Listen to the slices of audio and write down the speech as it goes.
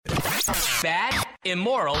Bad,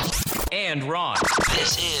 immoral, and wrong.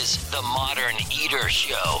 This is The Modern Eater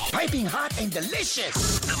Show. Piping hot and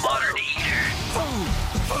delicious. The Modern Eater.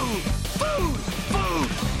 Food.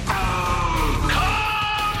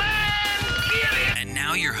 Come and get it! And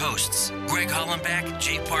now your hosts, Greg Hollenbeck,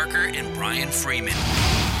 Jay Parker, and Brian Freeman.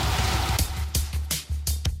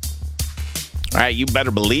 All right, you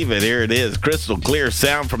better believe it. Here it is. Crystal clear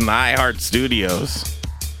sound from the iHeart Studios.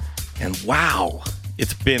 And wow,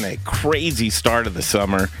 it's been a crazy start of the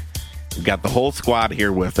summer. We've got the whole squad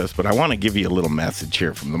here with us, but I want to give you a little message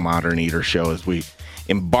here from the Modern Eater Show as we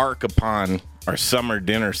embark upon our summer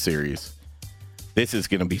dinner series. This is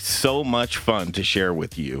going to be so much fun to share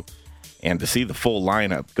with you. And to see the full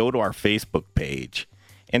lineup, go to our Facebook page.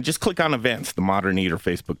 And just click on events, the Modern Eater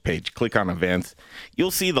Facebook page. Click on events.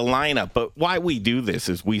 You'll see the lineup. But why we do this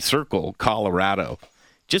is we circle Colorado.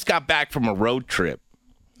 Just got back from a road trip.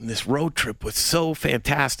 And this road trip was so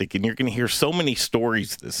fantastic. And you're going to hear so many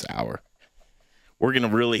stories this hour. We're going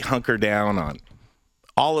to really hunker down on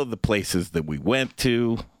all of the places that we went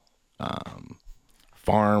to.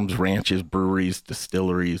 Farms, ranches, breweries,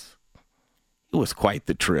 distilleries. It was quite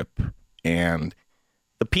the trip. And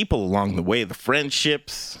the people along the way, the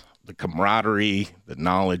friendships, the camaraderie, the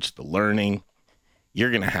knowledge, the learning.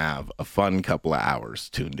 You're going to have a fun couple of hours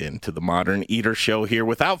tuned in to the Modern Eater Show here.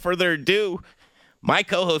 Without further ado, my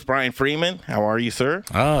co-host, Brian Freeman. How are you, sir?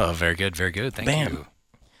 Oh, very good, very good. Thank you.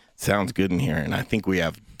 Sounds good in here. And I think we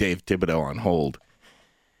have Dave Thibodeau on hold.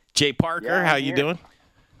 Jay Parker, how you doing?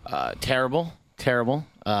 Terrible.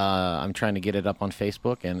 I'm trying to get it up on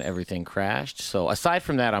Facebook, and everything crashed. So aside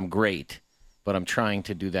from that, I'm great. But I'm trying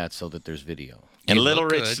to do that so that there's video. And little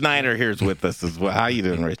Rich Snyder here is with us as well. How you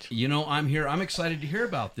doing, Rich? You know, I'm here. I'm excited to hear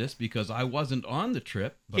about this because I wasn't on the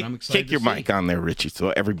trip, but I'm excited Kick your mic on there, Richie,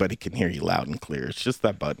 so everybody can hear you loud and clear. It's just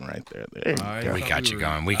that button right there. There you go. We got you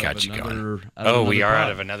going. We got you going. Oh, we are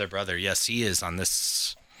out of another brother. Yes, he is on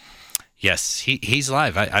this. Yes, he's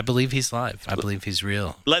live. I believe he's live. I believe he's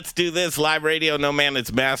real. Let's do this. Live radio, no man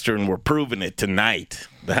is master, and we're proving it tonight.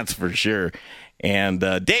 That's for sure. And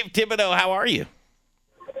Dave Thibodeau, how are you?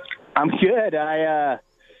 I'm good.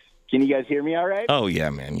 Can you guys hear me all right? Oh, yeah,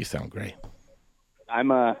 man. You sound great.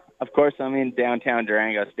 Of course, I'm in downtown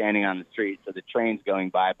Durango standing on the street, so the train's going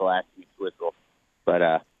by blasting its whistle.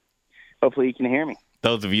 But hopefully you can hear me.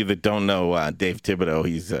 Those of you that don't know Dave Thibodeau,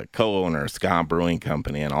 he's a co-owner of Ska Brewing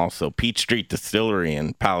Company and also Peach Street Distillery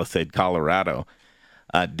in Palisade, Colorado.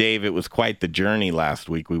 Dave, it was quite the journey last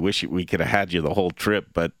week. We wish we could have had you the whole trip,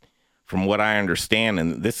 but from what I understand,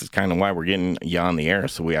 and this is kind of why we're getting you on the air,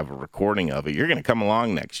 so we have a recording of it, you're going to come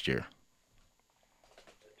along next year.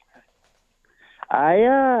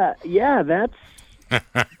 That's...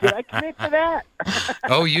 Did I commit to that?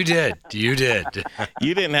 Oh, you did. You did.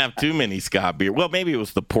 You didn't have too many Scott beer. Well, maybe it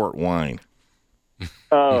was the port wine.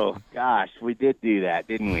 Oh, gosh, we did do that,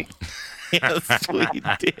 didn't we? Yes, we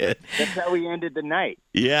did. That's how we ended the night.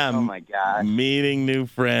 Yeah. Oh, my gosh. Meeting new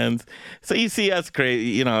friends. So you see us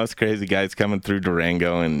crazy guys coming through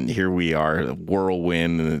Durango, and here we are, a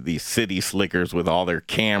whirlwind, and these city slickers with all their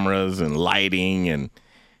cameras and lighting and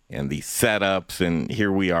these setups, and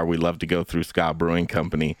here we are. We love to go through Ska Brewing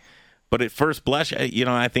Company. But at first blush,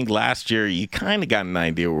 I think last year you kind of got an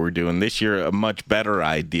idea what we're doing. This year, a much better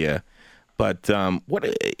idea. But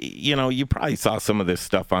you probably saw some of this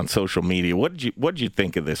stuff on social media. What did you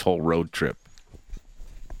think of this whole road trip?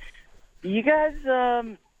 You guys,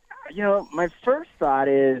 my first thought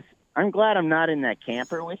is I'm glad I'm not in that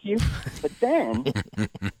camper with you. But then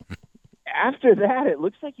after that, it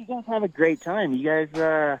looks like you guys have a great time. You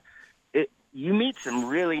guys, you meet some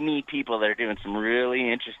really neat people that are doing some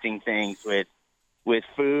really interesting things with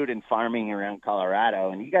food and farming around Colorado,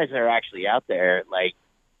 and you guys are actually out there like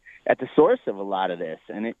at the source of a lot of this,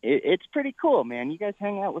 and it's pretty cool, man. You guys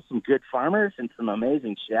hang out with some good farmers and some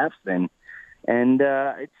amazing chefs, and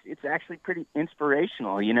it's actually pretty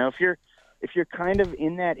inspirational. If you're kind of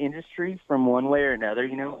in that industry from one way or another,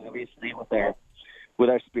 obviously with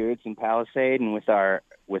our spirits in Palisade and with our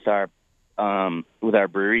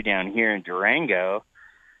brewery down here in Durango,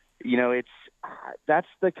 that's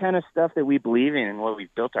the kind of stuff that we believe in and what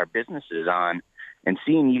we've built our businesses on. And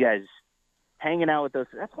seeing you guys hanging out with those,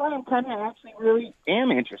 that's why I'm kind of actually really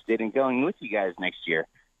am interested in going with you guys next year.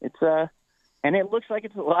 And it looks like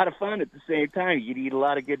it's a lot of fun at the same time. You get to eat a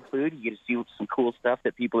lot of good food. You get to see some cool stuff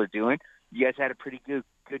that people are doing. You guys had a pretty good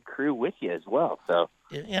crew with you as well. So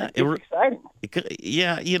it's exciting.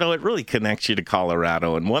 It really connects you to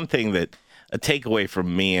Colorado. And one thing that a takeaway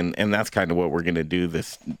from me, and that's kind of what we're going to do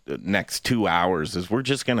this next 2 hours, is we're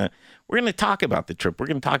going to talk about the trip. We're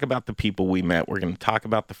going to talk about the people we met. We're going to talk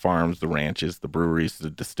about the farms, the ranches, the breweries, the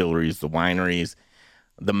distilleries, the wineries,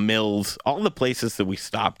 the mills, all the places that we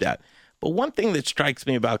stopped at. But one thing that strikes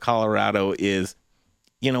me about Colorado is,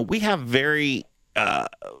 we have very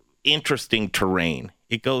interesting terrain.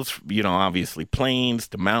 It goes, obviously plains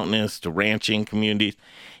to mountainous to ranching communities.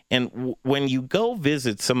 And when you go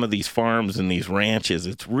visit some of these farms and these ranches,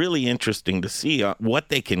 it's really interesting to see what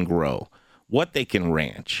they can grow, what they can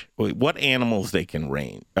ranch, what animals they can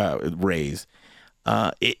raise.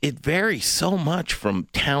 It varies so much from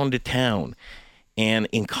town to town. And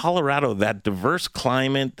in Colorado, that diverse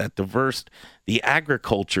climate, the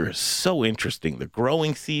agriculture is so interesting. The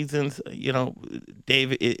growing seasons,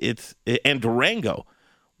 Dave, and Durango.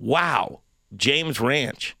 Wow, James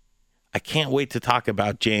Ranch. I can't wait to talk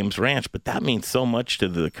about James Ranch, but that means so much to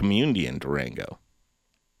the community in Durango.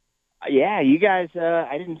 Yeah, you guys,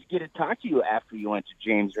 I didn't get to talk to you after you went to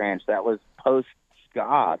James Ranch. That was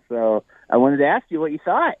post-SCA, so I wanted to ask you what you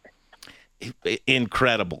thought.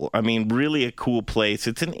 Incredible. I mean, really a cool place.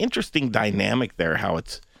 It's an interesting dynamic there, how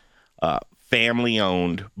it's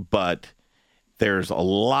family-owned, but there's a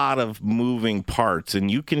lot of moving parts, and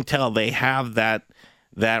you can tell they have that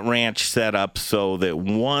ranch set up so that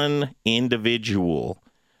one individual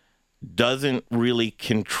doesn't really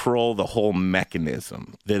control the whole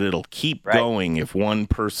mechanism, that it'll keep going if one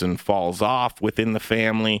person falls off within the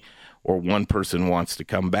family or one person wants to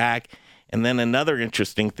come back. And then another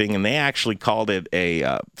interesting thing, and they actually called it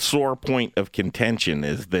a sore point of contention,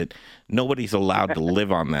 is that nobody's allowed to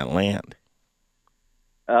live on that land.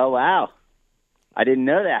 Oh, wow. I didn't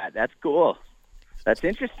know that. That's cool. That's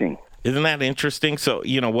interesting. Isn't that interesting? So,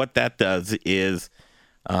 what that does is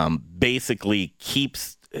basically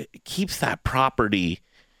keeps that property,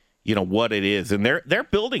 what it is. And they're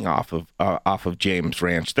building off of James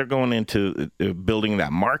Ranch. They're going into building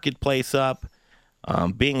that marketplace up,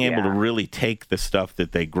 being able to really take the stuff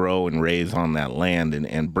that they grow and raise on that land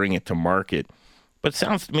and bring it to market. But it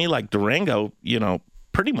sounds to me like Durango,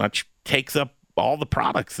 pretty much takes up all the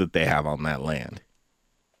products that they have on that land.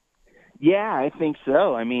 Yeah, I think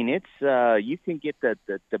so. I mean, it's you can get the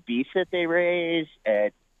beef that they raise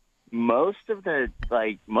at most of the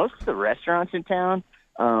restaurants in town.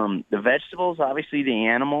 The vegetables, obviously the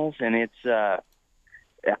animals, and it's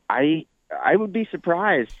I would be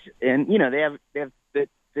surprised. And they're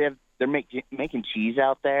making cheese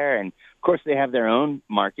out there, and of course they have their own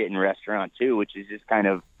market and restaurant too, which is just kind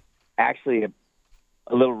of actually a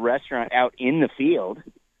little restaurant out in the field.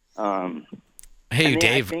 Hey,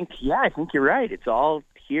 Dave. I think you're right. It's all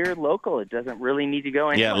here local. It doesn't really need to go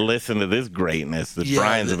anywhere. Yeah, listen to this greatness that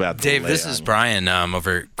Brian's about to Dave, lay this on is you. Brian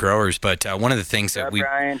over at Growers, but one of the things that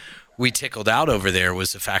we tickled out over there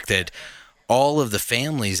was the fact that all of the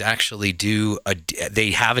families actually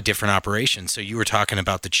they have a different operation. So you were talking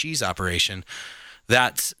about the cheese operation.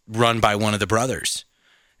 That's run by one of the brothers.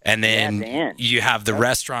 And then you have the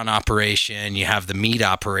restaurant operation, you have the meat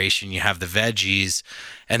operation, you have the veggies,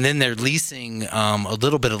 and then they're leasing a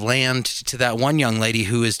little bit of land to that one young lady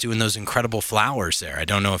who is doing those incredible flowers there. I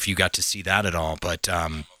don't know if you got to see that at all, but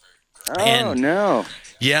no.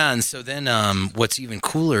 Yeah, and so then what's even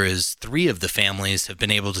cooler is 3 of the families have been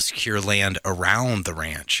able to secure land around the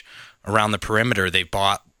ranch, around the perimeter. They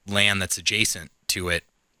bought land that's adjacent to it,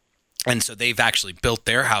 and so they've actually built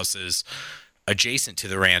their houses adjacent to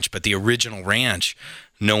the ranch, but the original ranch,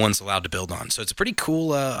 no one's allowed to build on. So it's a pretty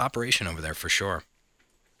cool operation over there for sure.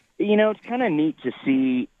 It's kind of neat to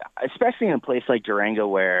see, especially in a place like Durango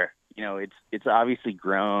where, it's obviously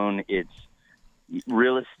grown. It's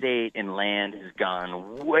real estate and land has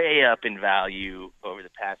gone way up in value over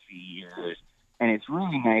the past few years. And it's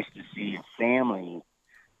really nice to see a family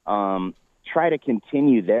try to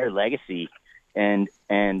continue their legacy and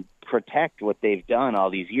protect what they've done all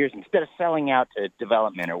these years instead of selling out to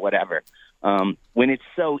development or whatever. When it's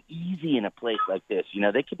so easy in a place like this,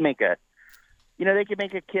 they could make a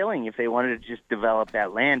killing if they wanted to just develop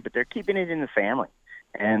that land, but they're keeping it in the family,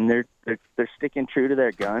 and they're sticking true to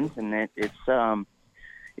their guns, and it's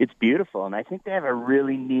beautiful. And I think they have a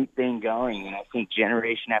really neat thing going, and I think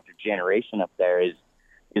generation after generation up there is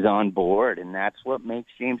on board, and that's what makes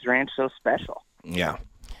James Ranch so special. Yeah.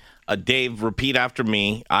 Dave, repeat after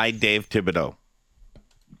me. I, Dave Thibodeau.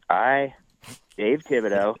 I, Dave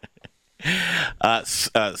Thibodeau.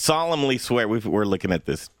 Solemnly swear. We're looking at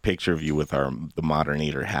this picture of you with the Modern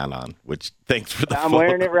Eater hat on. Which thanks for the. I'm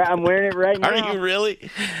wearing it right now. Are you really?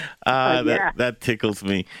 Yeah. That tickles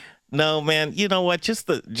me. No, man. You know what? Just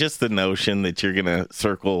the notion that you're gonna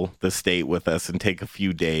circle the state with us and take a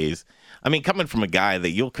few days. I mean, coming from a guy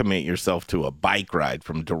that you'll commit yourself to a bike ride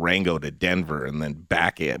from Durango to Denver and then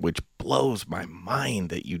back it, which blows my mind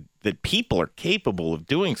that people are capable of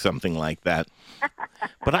doing something like that.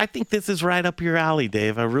 But I think this is right up your alley,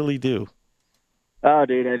 Dave. I really do. Oh,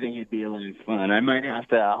 dude, I think it'd be a lot of fun. I might have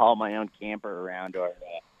to haul my own camper around, or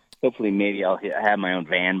hopefully maybe I'll have my own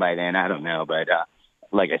van by then. I don't know, but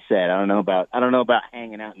like I said, I don't know about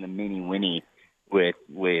hanging out in the Mini Winnie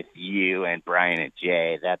with you and Brian and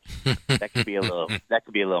Jay. That could be a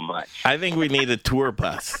little much. I think we need a tour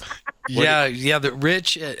bus. Yeah. The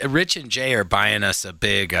Rich and Jay are buying us a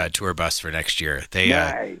big tour bus for next year.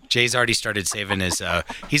 Nice. Jay's already started saving his.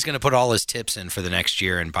 He's going to put all his tips in for the next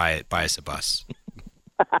year and buy us a bus.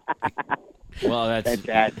 Well,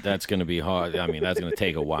 that's going to be hard. I mean, that's going to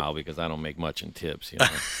take a while because I don't make much in tips. You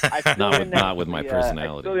know, not with my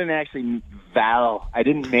personality. I still didn't actually vow. I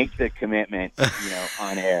didn't make the commitment,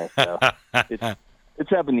 on air. So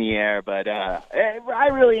it's up in the air. But I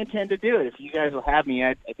really intend to do it. If you guys will have me,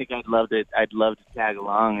 I think I'd love to tag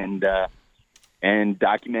along and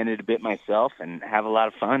document it a bit myself and have a lot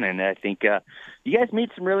of fun. And I think you guys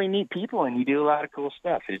meet some really neat people and you do a lot of cool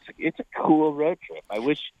stuff. It's a cool road trip. I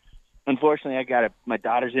wish. Unfortunately, my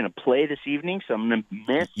daughter's in a play this evening, so I'm going to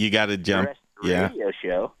miss you got to jump. the rest of the radio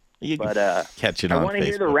show. You but catch it on Facebook. I want to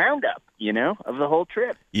hear the roundup, of the whole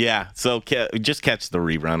trip. Yeah, so just catch the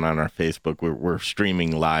rerun on our Facebook. We're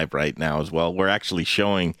streaming live right now as well. We're actually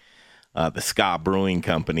showing the Scott Brewing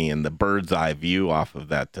Company and the bird's eye view off of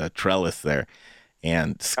that trellis there.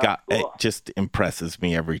 And Scott, cool. It just impresses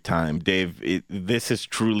me every time. Dave, this is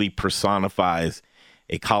truly personifies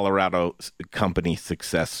a Colorado company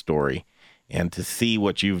success story. And to see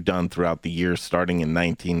what you've done throughout the years, starting in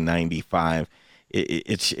 1995,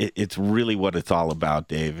 it's really what it's all about,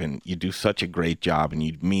 Dave. And you do such a great job, and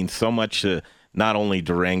you mean so much to not only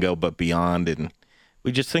Durango, but beyond. And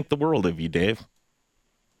we just think the world of you, Dave.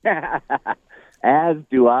 As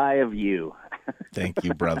do I of you. Thank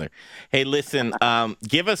you, brother. Hey, listen,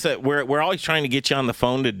 give us we're always trying to get you on the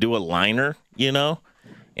phone to do a liner,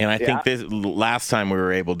 And I think this last time we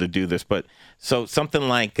were able to do this, but so something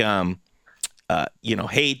like, hey,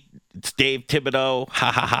 it's Dave Thibodeau,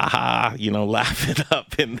 ha ha ha ha, laugh it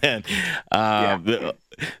up, and then the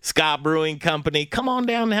Scott Brewing Company, come on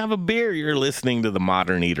down and have a beer. You're listening to the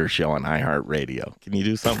Modern Eater Show on iHeartRadio. Can you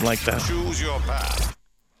do something like that? Choose your path.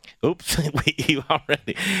 Oops, you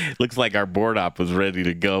already looks like our board op was ready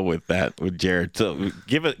to go with that with Jared. So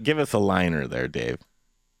give us a liner there, Dave.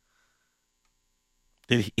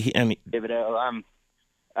 Thibodeau.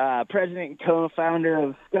 I'm president and co-founder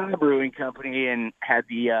of Scott Brewing Company and had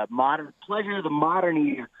the pleasure of the Modern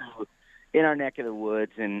Eater crew in our neck of the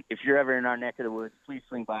woods. And if you're ever in our neck of the woods, please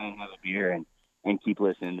swing by and have a beer and keep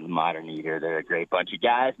listening to the Modern Eater. They're a great bunch of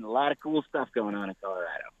guys and a lot of cool stuff going on in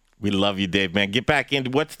Colorado. We love you, Dave, man. Get back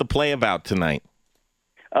into what's the play about tonight?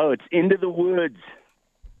 Oh, it's Into the Woods.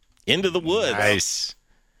 Into the Woods. Nice.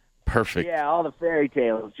 Perfect. Yeah, all the fairy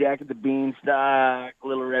tales, Jack and the Beanstalk,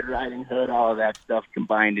 Little Red Riding Hood, all of that stuff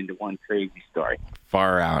combined into one crazy story.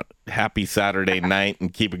 Far out. Happy Saturday night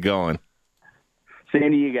and keep it going.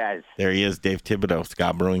 Same to you guys. There he is, Dave Thibodeau,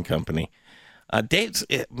 Scott Brewing Company. Dave's,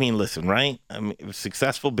 listen, right?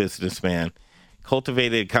 Successful businessman,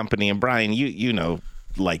 cultivated a company, and Brian, you know,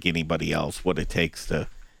 like anybody else, what it takes to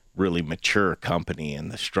really mature a company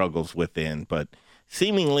and the struggles within, but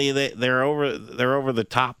seemingly they're over the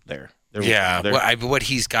top there. What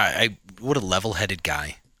he's got, what a level-headed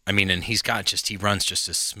guy. I mean, and he runs just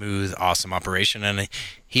a smooth, awesome operation, and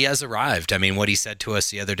he has arrived. I mean, what he said to us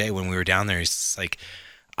the other day when we were down there, he's like,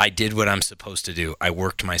 I did what I'm supposed to do. I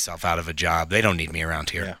worked myself out of a job. They don't need me around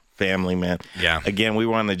here. Yeah, family, man. Yeah. Again, we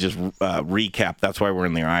want to just recap. That's why we're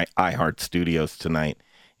in the iHeart Studios tonight.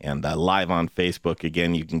 And live on Facebook.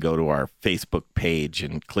 Again, you can go to our Facebook page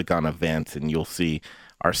and click on events, and you'll see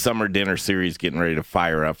our summer dinner series getting ready to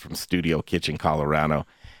fire up from Studio Kitchen, Colorado.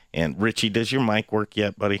 And Richie, does your mic work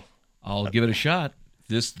yet, buddy? I'll give it a shot.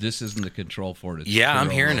 This isn't the control for it. Yeah, I'm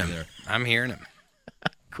hearing him. I'm hearing him.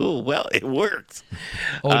 Cool. Well, it works.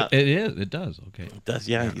 Oh, it is. It does. Okay. It does.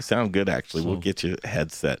 Yeah, you sound good, actually. We'll get you a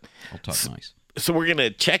headset. I'll talk nice. So we're going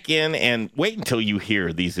to check in and wait until you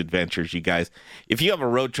hear these adventures, you guys. If you have a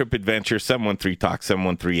road trip adventure, 713-TALK,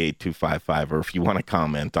 713-8255, or if you want to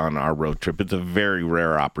comment on our road trip, it's a very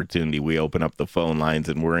rare opportunity. We open up the phone lines,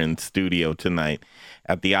 and we're in studio tonight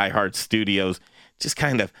at the iHeart Studios, just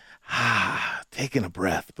kind of taking a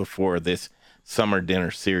breath before this summer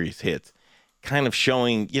dinner series hits, kind of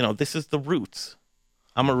showing, this is the roots.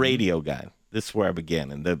 I'm a radio guy. This is where I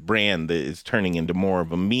began. And the brand that is turning into more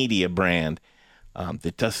of a media brand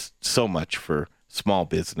that does so much for small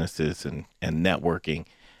businesses and networking,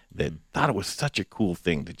 that thought it was such a cool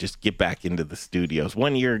thing to just get back into the studios.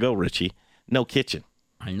 1 year ago, Richie, no kitchen.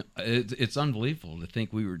 I know. It's unbelievable to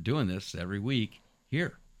think we were doing this every week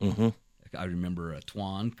here. Mm-hmm. I remember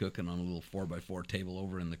Twan cooking on a little 4x4 table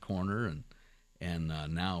over in the corner, and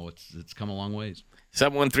now it's come a long ways.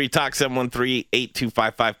 713-TALK,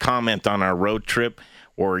 713-8255. Comment on our road trip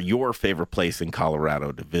or your favorite place in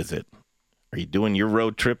Colorado to visit. Are you doing your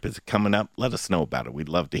road trip? Is it coming up? Let us know about it. We'd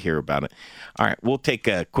love to hear about it. All right, we'll take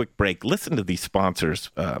a quick break. Listen to these sponsors'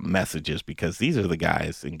 messages, because these are the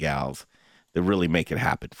guys and gals that really make it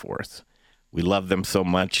happen for us. We love them so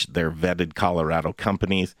much. They're vetted Colorado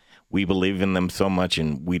companies. We believe in them so much,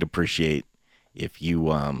 and we'd appreciate if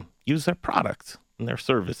you use their products and their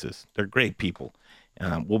services. They're great people.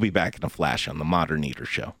 We'll be back in a flash on the Modern Eater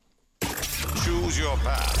Show. Choose your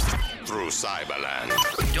path through Cyberland.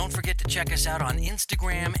 Don't forget to check us out on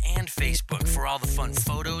Instagram and Facebook for all the fun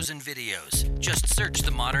photos and videos. Just search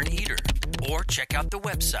The Modern Eater or check out the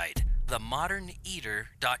website,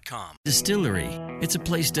 themoderneater.com. Distillery, it's a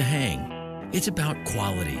place to hang. It's about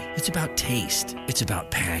quality. It's about taste. It's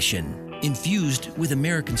about passion. Infused with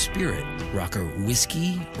American spirit. Rocker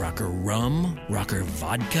whiskey, Rocker rum, Rocker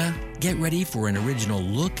vodka. Get ready for an original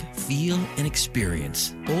look, feel, and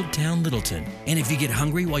experience. Old Town Littleton. And if you get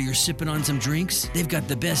hungry while you're sipping on some drinks, they've got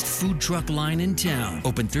the best food truck line in town.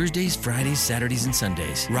 Open Thursdays, Fridays, Saturdays, and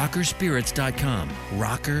Sundays. RockerSpirits.com.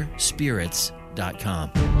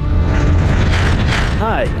 RockerSpirits.com.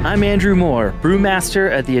 Hi, I'm Andrew Moore, brewmaster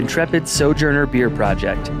at the Intrepid Sojourner Beer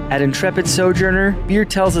Project. At Intrepid Sojourner, beer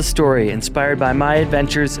tells a story inspired by my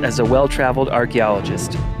adventures as a well-traveled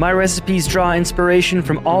archaeologist. My recipes draw inspiration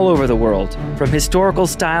from all over the world, from historical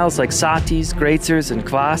styles like Satis, Greitzers, and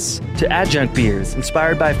Kvass, to adjunct beers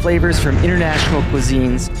inspired by flavors from international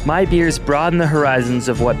cuisines. My beers broaden the horizons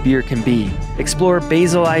of what beer can be. Explore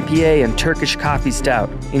Basil IPA and Turkish Coffee Stout.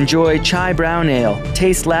 Enjoy Chai Brown Ale.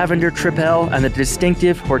 Taste Lavender Tripel and the distinctive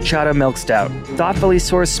Horchata Milk Stout. Thoughtfully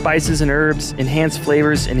sourced spices and herbs enhance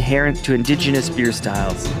flavors inherent to indigenous beer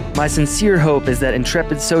styles. My sincere hope is that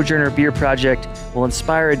Intrepid Sojourner Beer Project will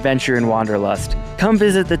inspire adventure and wanderlust. Come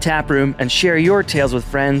visit the taproom and share your tales with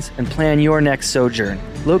friends and plan your next sojourn.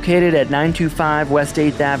 Located at 925 West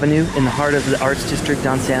 8th Avenue in the heart of the Arts District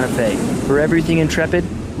on Santa Fe. For everything Intrepid,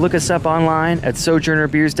 look us up online at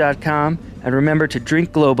sojournerbeers.com, and remember to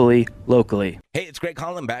drink globally, locally. Hey, it's Greg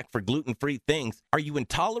Hollenbach for Gluten-Free Things. Are you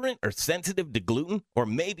intolerant or sensitive to gluten? Or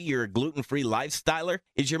maybe you're a gluten-free lifestyler?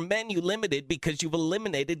 Is your menu limited because you've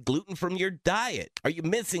eliminated gluten from your diet? Are you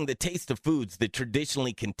missing the taste of foods that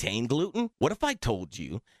traditionally contain gluten? What if I told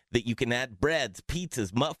you that you can add breads,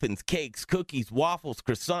 pizzas, muffins, cakes, cookies, waffles,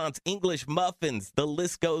 croissants, English muffins, the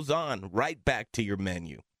list goes on, right back to your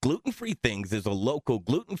menu? Gluten-Free Things is a local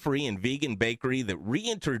gluten-free and vegan bakery that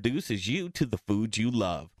reintroduces you to the foods you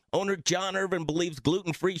love. Owner John Irvin believes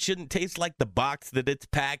gluten-free shouldn't taste like the box that it's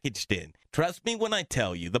packaged in. Trust me when I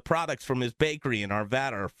tell you, the products from his bakery in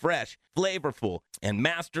Arvada are fresh, flavorful, and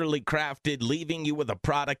masterly crafted, leaving you with a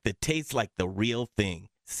product that tastes like the real thing.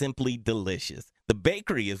 Simply delicious. The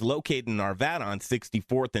bakery is located in Arvada on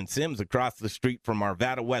 64th and Sims, across the street from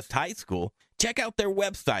Arvada West High School. Check out their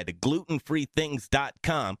website at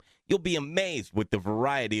glutenfreethings.com. You'll be amazed with the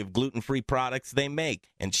variety of gluten-free products they make.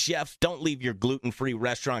 And chefs, don't leave your gluten-free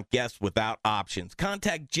restaurant guests without options.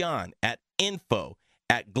 Contact John at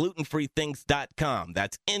info@glutenfreethings.com.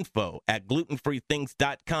 That's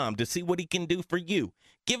info@glutenfreethings.com to see what he can do for you.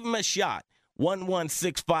 Give him a shot.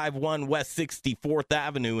 11651 West 64th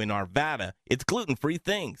Avenue in Arvada. It's Gluten-Free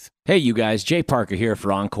Things. Hey, you guys, Jay Parker here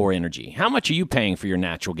for Encore Energy. How much are you paying for your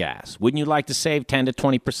natural gas? Wouldn't you like to save 10 to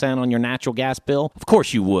 20% on your natural gas bill? Of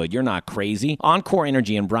course you would. You're not crazy. Encore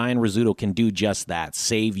Energy and Brian Rizzuto can do just that,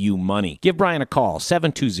 save you money. Give Brian a call,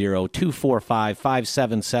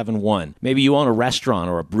 720-245-5771. Maybe you own a restaurant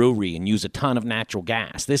or a brewery and use a ton of natural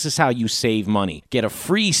gas. This is how you save money. Get a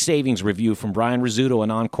free savings review from Brian Rizzuto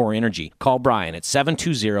and Encore Energy. Call Brian at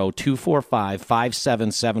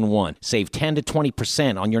 720-245-5771. Save 10 to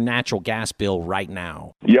 20% on your natural gas bill right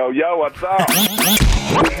now. Yo, what's up?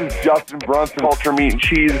 This is Justin Brunson, Culture Meat and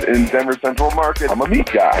Cheese in Denver Central Market. I'm a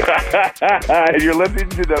meat guy. And you're listening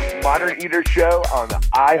to the Modern Eater Show on the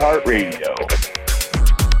iHeartRadio.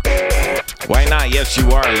 Why not? Yes,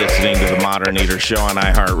 you are listening to the Modern Eater Show on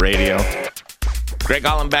iHeartRadio. Greg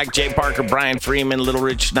Hollenbach, Jay Parker, Brian Freeman, Little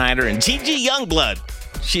Rich Schneider, and Gigi Youngblood.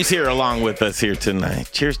 She's here along with us here tonight.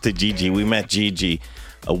 Cheers to Gigi. We met Gigi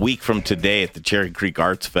a week from today at the Cherry Creek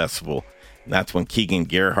Arts Festival. And that's when Keegan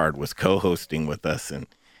Gerhard was co-hosting with us. And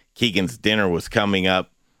Keegan's dinner was coming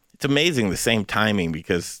up. It's amazing the same timing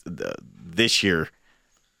because this year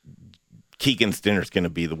Keegan's dinner is going to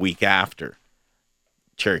be the week after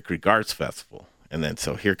Cherry Creek Arts Festival. And then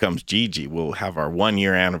so here comes Gigi. We'll have our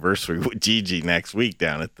 1-year anniversary with Gigi next week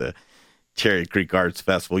down at the Cherry Creek Arts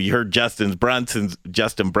Festival. You heard Justin Brunson's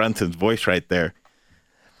voice right there.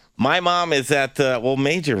 My mom is at Old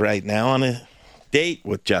Major right now on a date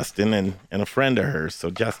with Justin and a friend of hers.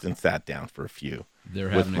 So Justin sat down for a few. They're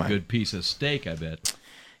having a good piece of steak, I bet.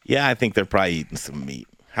 Yeah, I think they're probably eating some meat.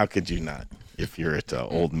 How could you not if you're at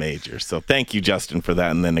Old Major? So thank you, Justin, for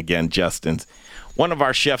that. And then again, Justin's one of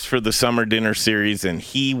our chefs for the summer dinner series, and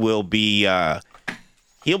he will be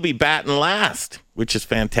he'll be batting last, which is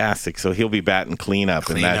fantastic. So he'll be batting cleanup,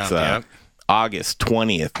 and that's August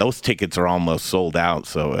 20th. Those tickets are almost sold out.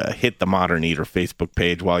 So hit the Modern Eater Facebook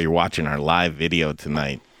page while you're watching our live video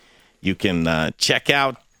tonight. You can check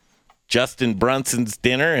out Justin Brunson's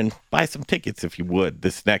dinner and buy some tickets if you would.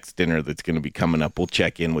 This next dinner that's going to be coming up, we'll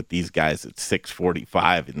check in with these guys at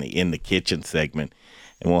 6:45 in the kitchen segment,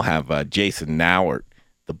 and we'll have Jason Nauert,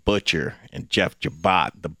 the butcher, and Jeff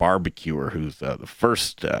Jabot, the barbecuer, who's the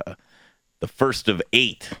first of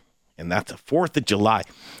 8, and that's a 4th of July.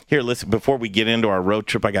 Here, listen, before we get into our road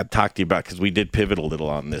trip, I got to talk to you about, because we did pivot a little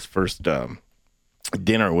on this first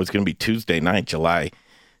dinner. It was going to be Tuesday night, July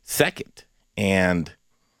 2nd, and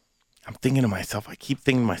I'm thinking to myself,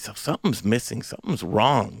 something's missing, something's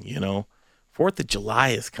wrong, 4th of July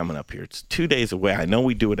is coming up here. It's 2 days away. I know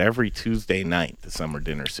we do it every Tuesday night, the summer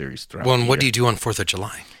dinner series. Well, and what do you do on 4th of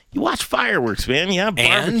July? You watch fireworks, man. You have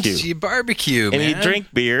barbecue. And you barbecue, and you drink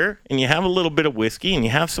beer, and you have a little bit of whiskey, and you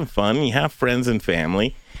have some fun, and you have friends and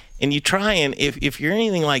family. And you try and, if you're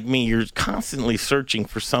anything like me, you're constantly searching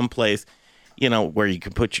for some place, where you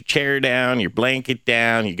can put your chair down, your blanket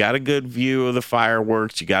down, you got a good view of the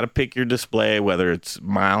fireworks, you got to pick your display, whether it's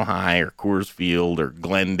Mile High or Coors Field or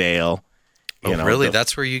Glendale. Really?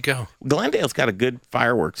 That's where you go? Glendale's got a good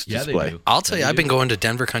fireworks display. They do. I'll tell you, I've been going to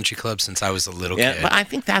Denver Country Club since I was a little kid. But I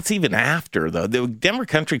think that's even after, though. The Denver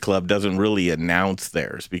Country Club doesn't really announce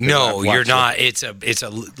theirs. No, you're not. It's a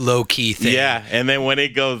low-key thing. Yeah, and then when it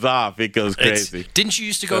goes off, it goes crazy. Didn't you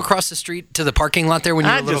used to go across the street to the parking lot there when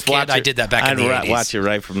you were a little kid? I did that back in the 80s. I'd watch it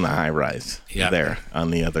right from the high-rise there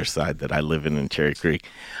on the other side that I live in Cherry Creek.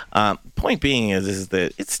 Point being is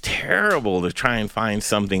that it's terrible to try and find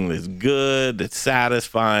something that's good, that's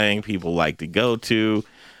satisfying, people like to go to,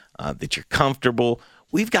 that you're comfortable.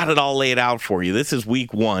 We've got it all laid out for you. This is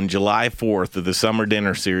week 1, July 4th of the Summer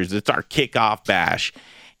Dinner Series. It's our kickoff bash.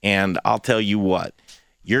 And I'll tell you what,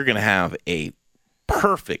 you're going to have a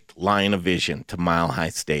perfect line of vision to Mile High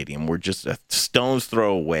Stadium. We're just a stone's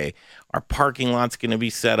throw away. Our parking lot's going to be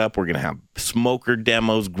set up. We're going to have smoker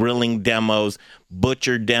demos, grilling demos,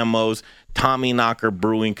 butcher demos. Tommy Knocker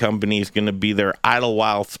Brewing Company is going to be there.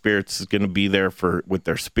 Idlewild Spirits is going to be there with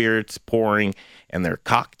their spirits pouring and their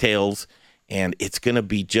cocktails. And it's going to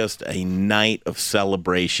be just a night of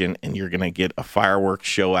celebration, and you're going to get a fireworks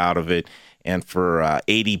show out of it. And for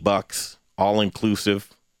 $80, all inclusive,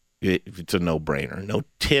 it's a no-brainer. No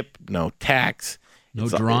tip, no tax. No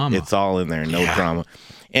drama. It's all in there. No drama.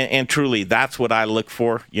 And truly, that's what I look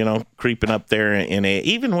for, creeping up there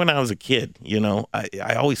even when I was a kid,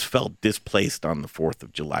 I always felt displaced on the 4th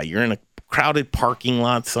of July. You're in a crowded parking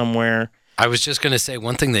lot somewhere. I was just going to say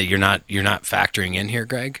one thing that you're not factoring in here,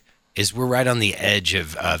 Greg, is we're right on the edge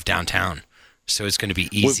of downtown. So it's going to be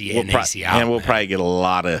easy in, easy out. And we'll probably get a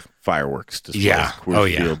lot of fireworks displays. Yeah.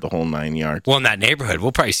 Coors Field, the whole 9 yards. Well, in that neighborhood,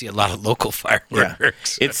 we'll probably see a lot of local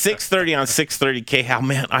fireworks. Yeah. It's 6:30 on 630 K-Hal.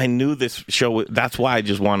 Man, I knew this show. That's why I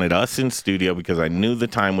just wanted us in studio, because I knew the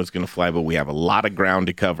time was going to fly, but we have a lot of ground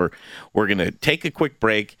to cover. We're going to take a quick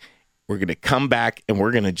break. We're going to come back, and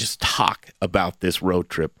we're going to just talk about this road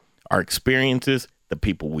trip, our experiences, the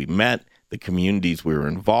people we met, the communities we were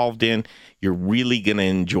involved in. You're really going to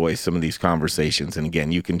enjoy some of these conversations. And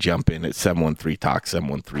again, you can jump in at 713-TALK,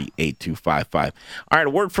 713-8255. All right, a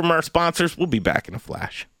word from our sponsors. We'll be back in a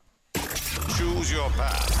flash. Choose your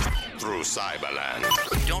path through Cyberland.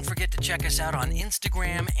 Don't forget to check us out on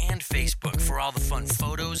Instagram and Facebook for all the fun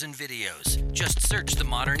photos and videos. Just search The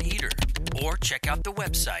Modern Eater or check out the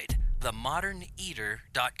website,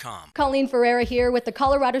 themoderneater.com. Colleen Ferreira here with the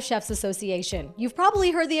Colorado Chefs Association. You've probably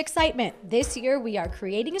heard the excitement. This year, we are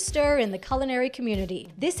creating a stir in the culinary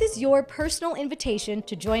community. This is your personal invitation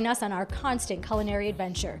to join us on our constant culinary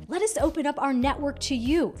adventure. Let us open up our network to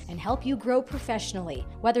you and help you grow professionally.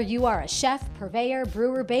 Whether you are a chef, purveyor,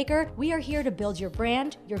 brewer, baker, we are here to build your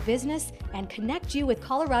brand, your business, and connect you with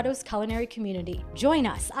Colorado's culinary community. Join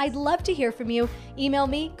us. I'd love to hear from you. Email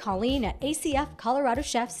me, Colleen at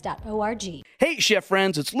acfcoloradochefs.org. Hey, chef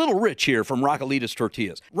friends, it's Little Rich here from Raquelitas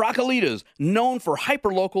Tortillas. Raquelitas, known for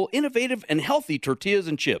hyperlocal, innovative, and healthy tortillas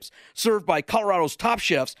and chips, served by Colorado's top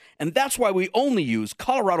chefs, and that's why we only use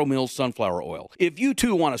Colorado Mills sunflower oil. If you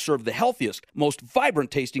too want to serve the healthiest, most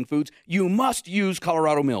vibrant tasting foods, you must use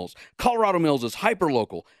Colorado Mills. Colorado Mills is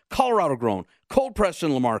hyperlocal, Colorado grown, cold pressed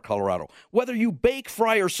in Lamar, Colorado. Whether you bake,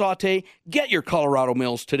 fry, or saute, get your Colorado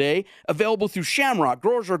Mills today. Available through Shamrock,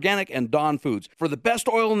 Growers Organic, and Dawn Foods. For the best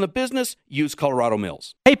oil in the business, use Colorado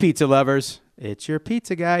Mills. Hey, pizza lovers. It's your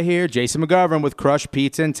pizza guy here, Jason McGovern with Crush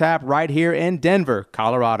Pizza and Tap right here in Denver,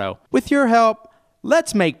 Colorado. With your help,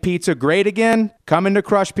 let's make pizza great again. Come into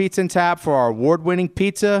Crush Pizza and Tap for our award-winning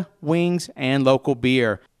pizza, wings, and local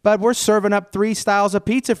beer. But we're serving up 3 styles of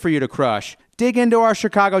pizza for you to crush. Dig into our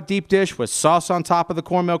Chicago deep dish with sauce on top of the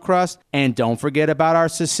cornmeal crust. And don't forget about our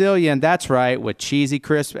Sicilian, that's right, with cheesy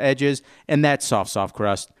crisp edges and that soft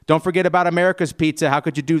crust. Don't forget about America's Pizza. How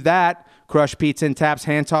could you do that? Crush Pizza and Tap's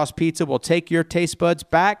hand-tossed pizza will take your taste buds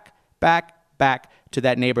back to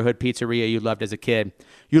that neighborhood pizzeria you loved as a kid.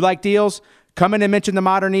 You like deals? Come in and mention the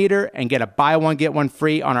Modern Eater and get a buy one, get one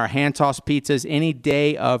free on our hand-tossed pizzas any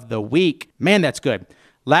day of the week. Man, that's good.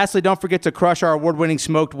 Lastly, don't forget to crush our award-winning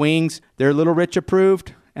smoked wings. They're Little Rich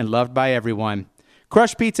approved and loved by everyone.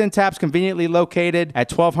 Crush Pizza and Tap's conveniently located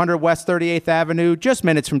at 1200 West 38th Avenue, just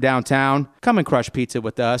minutes from downtown. Come and crush pizza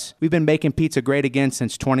with us. We've been making pizza great again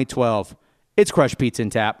since 2012. It's Crush Pizza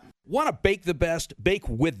and Tap. Want to bake the best? Bake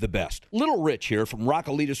with the best. Little Rich here from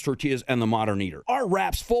Raquelitas Tortillas and the Modern Eater. Our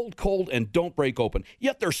wraps fold cold and don't break open,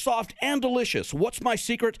 yet they're soft and delicious. What's my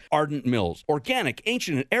secret? Ardent Mills. Organic,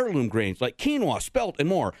 ancient, and heirloom grains like quinoa, spelt, and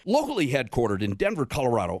more. Locally headquartered in Denver,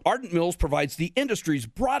 Colorado, Ardent Mills provides the industry's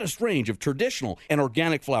broadest range of traditional and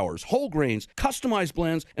organic flours, whole grains, customized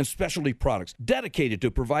blends, and specialty products dedicated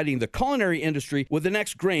to providing the culinary industry with the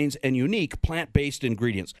next grains and unique plant-based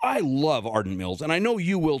ingredients. I love Ardent Mills, and I know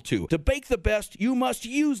you will too. To bake the best, you must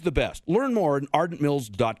use the best. Learn more at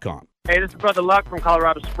ardentmills.com. Hey, this is Brother Luck from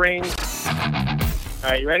Colorado Springs. All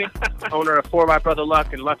right, you ready? Owner of 4 by Brother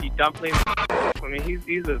Luck and Lucky Dumplings. I mean,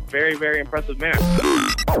 he's a very, very impressive man.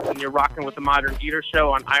 And you're rocking with the Modern Eater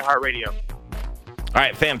Show on iHeartRadio. All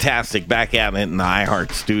right, fantastic. Back at it in the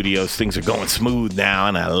iHeart Studios. Things are going smooth now,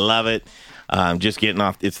 and I love it. Just getting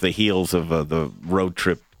off. It's the heels of the road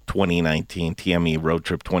trip 2019, TME Road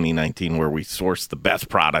Trip 2019, where we source the best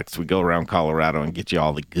products. We go around Colorado and get you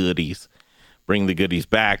all the goodies. Bring the goodies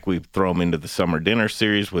back. We throw them into the summer dinner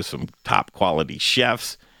series with some top quality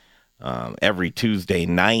chefs every Tuesday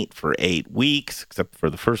night for 8 weeks, except for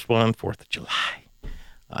the first one, 4th of July.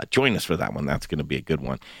 Join us for that one. That's going to be a good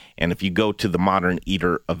one. And if you go to the Modern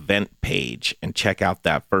Eater event page and check out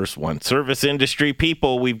that first one, service industry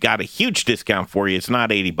people, we've got a huge discount for you. It's not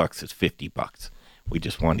 $80, it's $50. We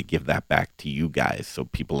just wanted to give that back to you guys so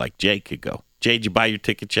people like Jay could go. Jay, did you buy your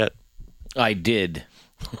ticket yet? I did.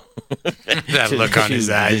 That look on his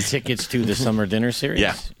eyes. The tickets to the summer dinner series?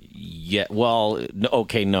 Yeah. Well,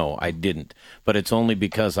 okay, no, I didn't. But it's only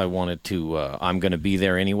because I wanted to, I'm going to be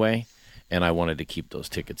there anyway, and I wanted to keep those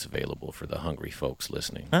tickets available for the hungry folks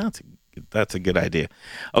listening. That's a good idea.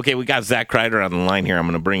 Okay, we got Zach Kreider on the line here. I'm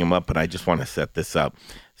going to bring him up, but I just want to set this up.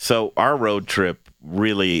 So our road trip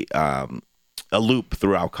really... a loop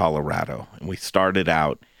throughout Colorado. And we started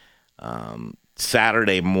out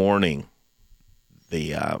Saturday morning,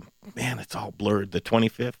 it's all blurred, the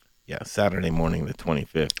 25th? Yeah, Saturday morning, the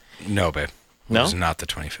 25th. No, babe. No? It was not the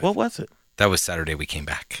 25th. What was it? That was Saturday we came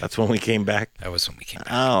back. That's when we came back? That was when we came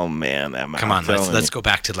back. Oh, man. Come on, let's go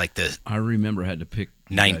back to like the... I remember I had to pick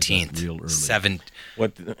 19th, real early.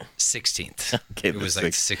 16th. Okay, it was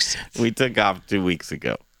like 16th. We took off 2 weeks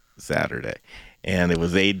ago, Saturday. And it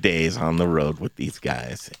was 8 days on the road with these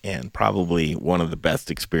guys. And probably one of the best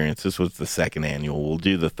experiences was the second annual. We'll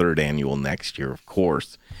do the third annual next year, of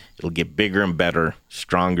course. It'll get bigger and better,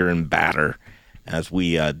 stronger and badder as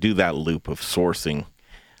we do that loop of sourcing.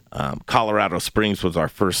 Colorado Springs was our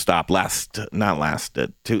first stop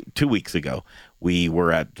 2 weeks ago. We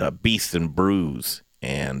were at Beast and Brews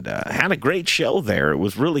and had a great show there. It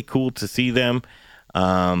was really cool to see them.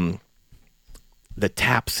 The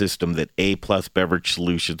tap system that A+ Beverage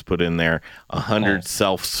Solutions put in there, 100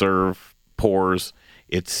 self-serve pours.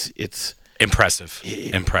 It's impressive.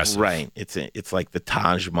 Right. It's like the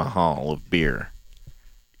Taj Mahal of beer.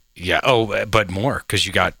 Yeah. Oh, but more because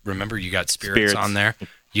you got spirits on there.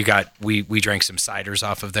 You got we drank some ciders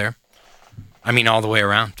off of there. I mean, all the way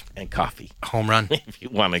around. And coffee. Home run. If you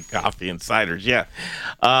wanted coffee and ciders, yeah.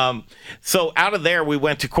 So out of there, we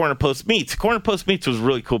went to Corner Post Meats. Corner Post Meats was a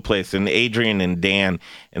really cool place, and Adrian and Dan,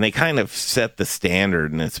 and they kind of set the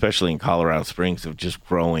standard, and especially in Colorado Springs, of just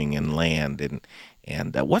growing and land.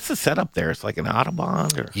 And what's the setup there? It's like an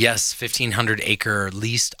Audubon? Or? Yes, 1,500-acre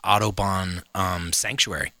leased Audubon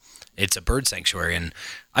sanctuary. It's a bird sanctuary. And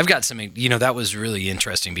I've got some, that was really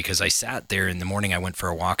interesting because I sat there in the morning. I went for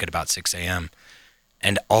a walk at about 6 a.m.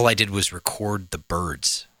 And all I did was record the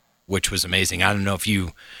birds, which was amazing. I don't know if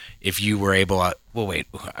you were able to, well, wait,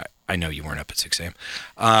 I know you weren't up at 6 a.m.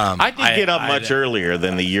 I did get up much earlier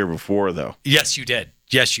than the year before, though. Yes, you did.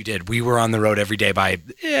 Yes, you did. We were on the road every day by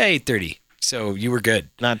 8:30. So you were good.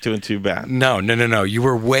 Not doing too bad. No. You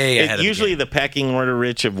were way ahead of usually the pecking order,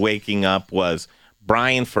 Rich, of waking up was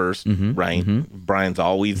Brian first, right? Brian's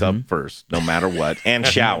always up first, no matter what, and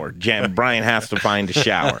shower. Brian has to find a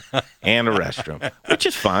shower and a restroom, which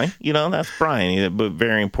is fine. That's Brian, but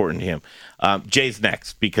very important to him. Jay's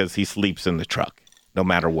next because he sleeps in the truck, no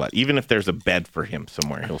matter what. Even if there's a bed for him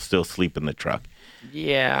somewhere, he'll still sleep in the truck.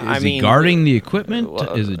 Yeah, Is he guarding the equipment?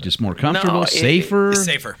 Is it just more comfortable, safer?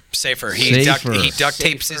 Safer. He duct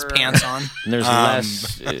tapes his pants on. And there's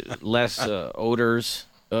less odors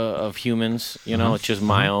of humans. It's just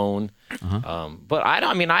my own. But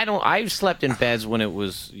I've slept in beds when it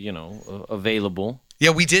was available.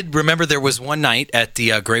 Yeah, we did. Remember, there was one night at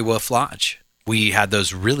the Grey Wolf Lodge. We had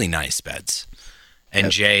those really nice beds,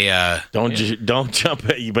 and Jay. Don't jump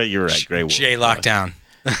at you, but you're right. Grey Wolf. Jay locked down.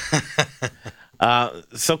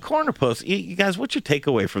 So Corner Post, you guys, what's your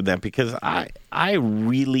takeaway from that? Because I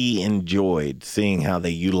really enjoyed seeing how they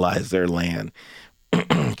utilized their land,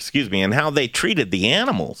 excuse me, and how they treated the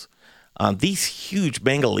animals. These huge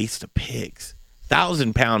Bengalista pigs,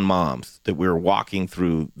 1,000-pound moms that we were walking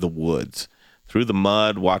through the woods, through the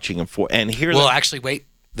mud, watching them and here. Well, actually, wait,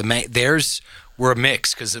 theirs were a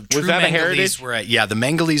mix because the true Bengalese were at the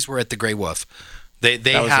Bengalese were at the Grey Wolf. They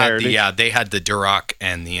had they had the Duroc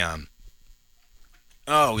and the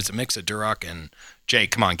it was a mix of Duroc and Jay.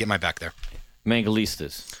 Come on, get my back there.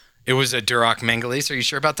 Mangalistas. It was a Duroc Mangalese. Are you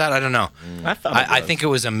sure about that? I don't know. I think it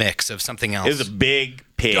was a mix of something else. It was a big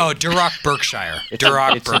pig. Oh, Duroc Berkshire.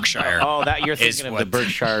 Duroc Berkshire. That you're thinking of the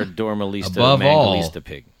Berkshire Dormalista Mangalista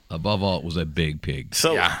pig. Above all, it was a big pig.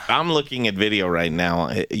 So I'm looking at video right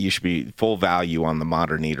now. You should be full value on the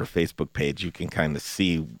Modern Eater Facebook page. You can kind of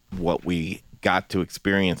see what we got to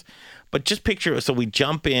experience. But just picture, so we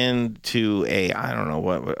jump into a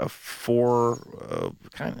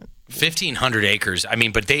 1,500 acres.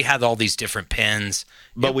 But they had all these different pens.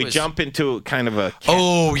 But we jump into kind of a...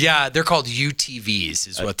 Oh, yeah. They're called UTVs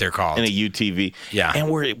is what they're called. In a UTV. Yeah.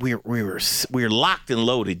 And we were locked and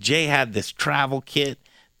loaded. Jay had this travel kit,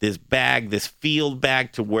 this bag, this field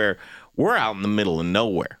bag to where we're out in the middle of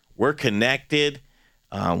nowhere. We're connected.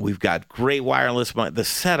 We've got great wireless. The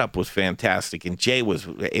setup was fantastic, and Jay was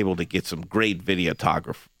able to get some great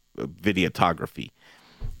videography.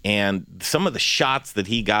 And some of the shots that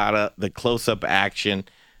he got, the close-up action,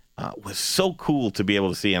 was so cool to be able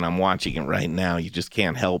to see, and I'm watching it right now. You just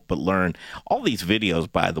can't help but learn. All these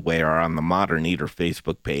videos, by the way, are on the Modern Eater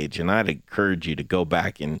Facebook page, and I'd encourage you to go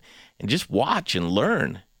back and just watch and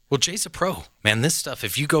learn. Well, Jay's a pro. Man, this stuff,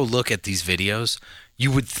 if you go look at these videos,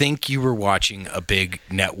 you would think you were watching a big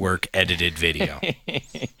network-edited video.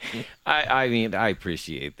 I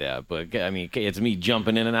appreciate that, but it's me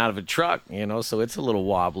jumping in and out of a truck, so it's a little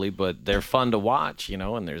wobbly, but they're fun to watch,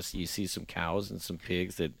 and you see some cows and some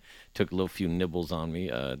pigs that took a few nibbles on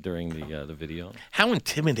me during the video. How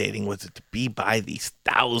intimidating was it to be by these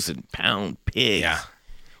 1,000-pound pigs? Yeah.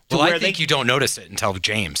 Well, I think you don't notice it until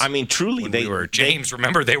James. Truly, remember,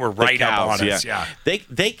 they were right cows, up on us. Yeah.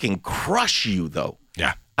 They can crush you, though.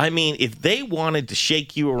 Yeah. If they wanted to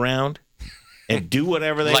shake you around and do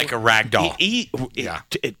whatever they like a rag doll.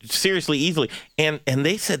 Seriously, easily. And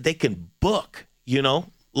they said they can book,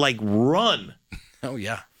 run. Oh,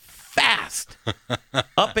 yeah. Fast.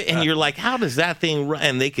 And you're like, how does that thing run?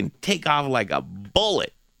 And they can take off like a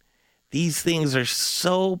bullet. These things are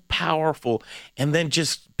so powerful. And then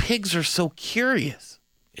pigs are so curious.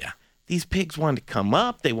 Yeah. These pigs wanted to come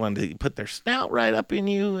up. They wanted to put their snout right up in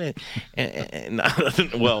you. And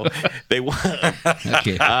well, they want.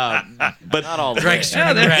 Okay. But not all the way.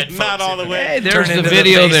 Not all the way. Hey, there's the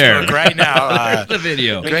video there. Right now. There's the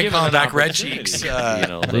video. Greg calling back red cheeks.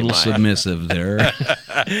 A little submissive there.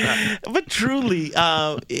 But truly,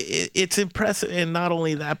 it's impressive. And not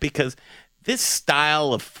only that, because this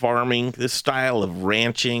style of farming, this style of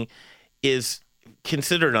ranching is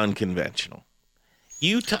considered unconventional.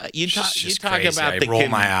 You talk about I roll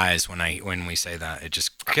my eyes when we say that. It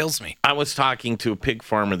just kills me. I was talking to a pig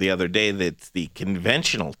farmer the other day that's the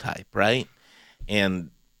conventional type, right? And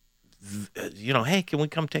hey, can we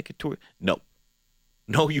come take a tour? No,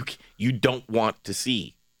 you don't want to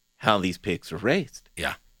see how these pigs are raised.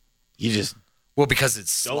 Yeah. You just Well, because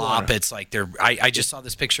it's slop. It's like I just saw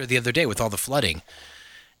this picture the other day with all the flooding.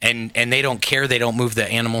 And they don't care. They don't move the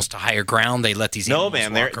animals to higher ground. They let these animals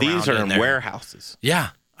walk around. These are in warehouses. Yeah.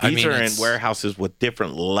 These are in warehouses with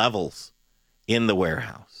different levels in the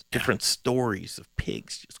warehouse. Different stories of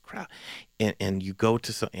pigs just crowd. And you go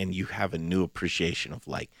to and you have a new appreciation of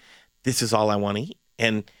like, this is all I want to eat.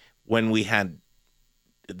 And when we had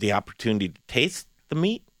the opportunity to taste the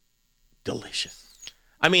meat, delicious.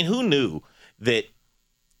 I mean, who knew that,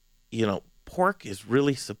 pork is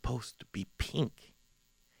really supposed to be pink?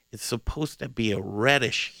 It's supposed to be a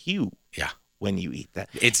reddish hue. Yeah. When you eat that.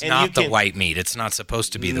 It's not the white meat. It's not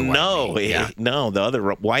supposed to be the white meat. No, the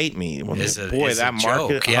other white meat. Is a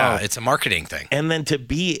joke. Yeah, it's a marketing thing. And then to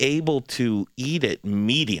be able to eat it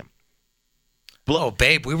medium. Oh,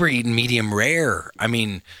 babe, we were eating medium rare. I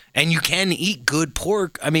mean, and you can eat good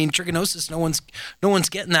pork. I mean, trichinosis, no one's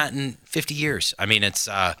getting that in 50 years. I mean, it's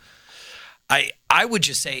I would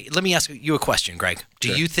just say, let me ask you a question, Greg.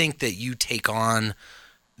 Do you think that you take on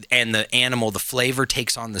and the animal, the flavor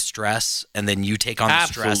takes on the stress, and then you take on the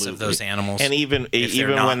stress of those animals? And even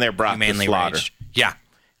when they're brought to slaughter. Yeah.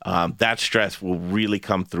 That stress will really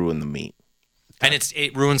come through in the meat. And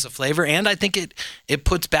it ruins the flavor, and I think it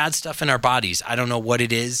puts bad stuff in our bodies. I don't know what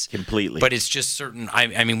it is. Completely. But it's just certain,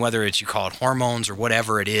 I mean, whether it's you call it hormones or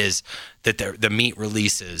whatever it is that the meat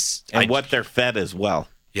releases. And what they're fed as well.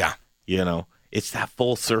 Yeah. It's that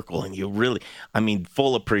full circle, and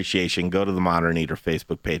full appreciation. Go to the Modern Eater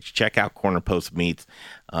Facebook page. Check out Corner Post Meats.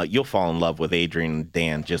 You'll fall in love with Adrian and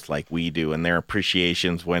Dan just like we do, and their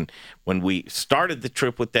appreciations when we started the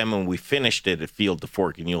trip with them and we finished it at Field to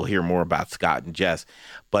Fork, and you'll hear more about Scott and Jess.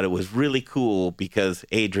 But it was really cool because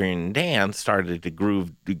Adrian and Dan started to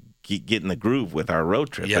get in the groove with our road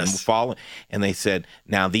trip and they said,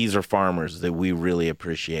 now these are farmers that we really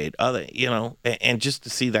appreciate, and just to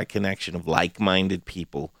see that connection of like-minded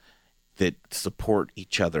people that support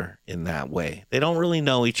each other in that way. They don't really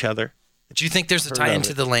know each other. Do you think there's a tie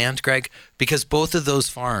into the land, Greg? Because both of those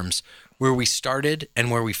farms, where we started and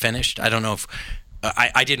where we finished, I don't know if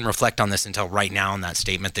I didn't reflect on this until right now in that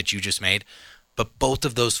statement that you just made, but both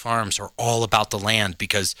of those farms are all about the land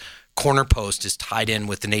because Corner Post is tied in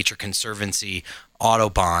with the Nature Conservancy,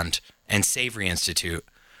 Autobahn, and Savory Institute,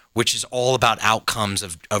 which is all about outcomes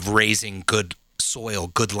of raising good soil,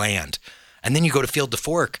 good land. And then you go to Field to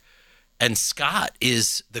Fork, and Scott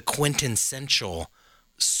is the quintessential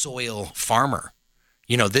soil farmer.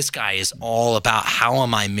 This guy is all about how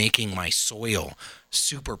am I making my soil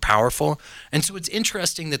super powerful. And so it's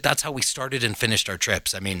interesting that that's how we started and finished our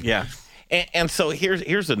trips. I mean, yeah. And so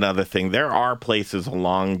here's another thing. There are places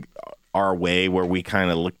along our way where we kind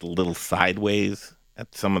of looked a little sideways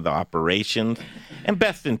at some of the operations, and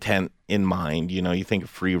best intent in mind. You think of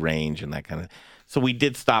free range and that kind of. So we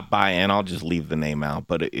did stop by, and I'll just leave the name out,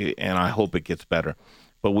 and I hope it gets better.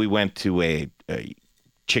 But we went to a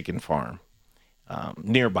chicken farm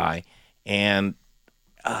nearby, and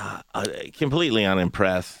completely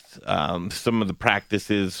unimpressed. Some of the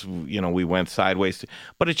practices, we went sideways,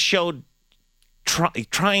 but it showed.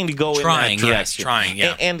 Trying to go in that direction.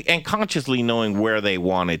 And consciously knowing where they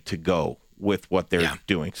wanted to go with what they're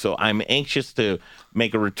doing. So I'm anxious to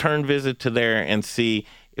make a return visit to there and see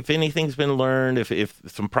if anything's been learned, if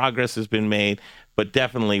some progress has been made. But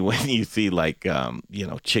definitely when you see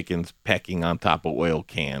chickens pecking on top of oil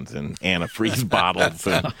cans and antifreeze bottles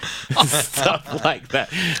and stuff like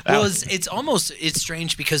that. Well, it's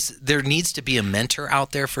strange because there needs to be a mentor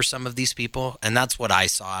out there for some of these people, and that's what I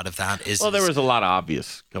saw out of that. There was a lot of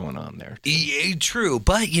obvious going on there. True,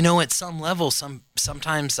 but at some level,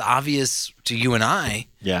 sometimes obvious to you and I.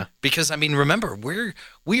 Yeah. Because remember,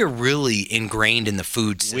 we are really ingrained in the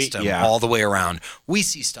food system all the way around. We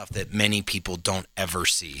see stuff that many people don't ever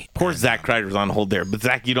see. Poor Zach Kreider's on hold there, but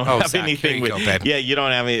Zach, you don't have Zach, anything with. Yeah, you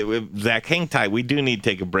don't have any with Zach. Hang tight. We do need to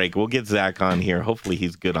take a break. We'll get Zach on here. Hopefully,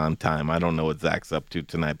 he's good on time. I don't know what Zach's up to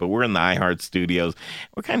tonight, but we're in the iHeart Studios.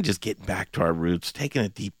 We're kind of just getting back to our roots, taking a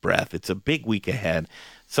deep breath. It's a big week ahead.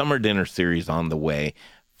 Summer dinner series on the way.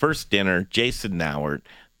 First dinner, Jason Nauert,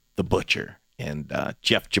 the butcher, and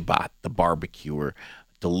Jeff Jabat, the barbecuer.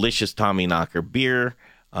 Delicious Tommy Knocker beer.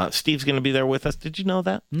 Steve's going to be there with us. Did you know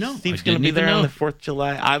that? No. Steve's going to be there on the 4th of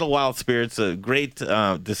July. Idlewild Spirits, a great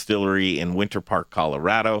distillery in Winter Park,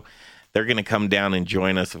 Colorado. They're going to come down and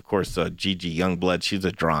join us. Of course, Gigi Youngblood, she's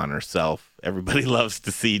a draw on herself. Everybody loves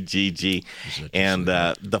to see Gigi. And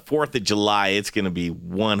the 4th of July, it's going to be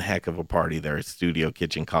one heck of a party there at Studio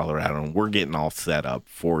Kitchen, Colorado. And we're getting all set up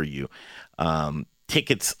for you.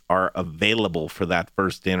 Tickets are available for that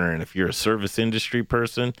first dinner. And if you're a service industry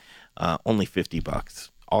person, only $50,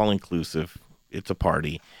 all inclusive. It's a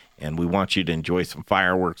party. And we want you to enjoy some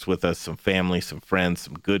fireworks with us, some family, some friends,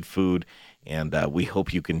 some good food. And we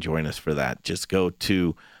hope you can join us for that. Just go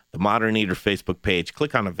to the Modern Eater Facebook page,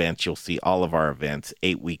 click on events. You'll see all of our events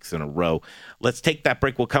 8 weeks in a row. Let's take that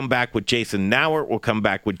break. We'll come back with Jason Nauert. We'll come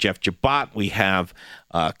back with Jeff Jabot. We have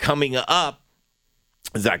coming up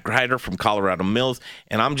Zach Kreider from Colorado Mills.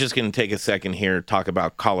 And I'm just going to take a second here to talk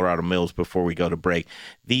about Colorado Mills before we go to break.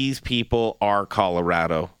 These people are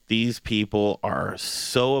Colorado. These people are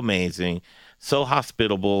so amazing, so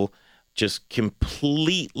hospitable, just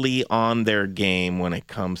completely on their game when it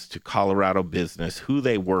comes to Colorado business, who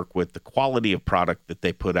they work with, the quality of product that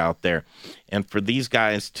they put out there. And for these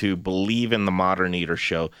guys to believe in the Modern Eater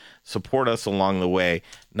Show, support us along the way,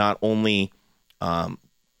 not only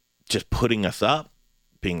just putting us up,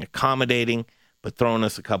 being accommodating, but throwing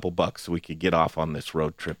us a couple bucks so we could get off on this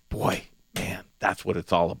road trip. Boy, man, that's what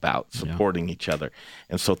it's all about, supporting each other.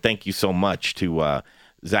 And so thank you so much to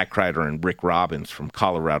Zach Kreider and Rick Robbins from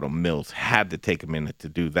Colorado Mills. Had to take a minute to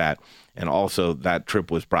do that. And also that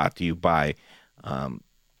trip was brought to you by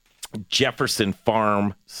Jefferson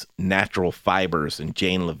Farms Natural Fibers and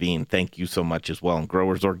Jane Levine. Thank you so much as well. And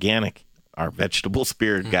Growers Organic, our vegetable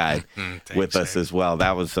spirit guide, with us as well.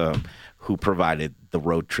 That was who provided the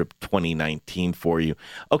Road Trip 2019 for you.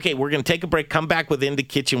 Okay, we're going to take a break, come back with In the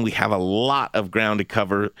Kitchen. We have a lot of ground to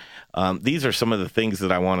cover. These are some of the things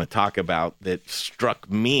that I want to talk about that struck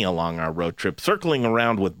me along our road trip, circling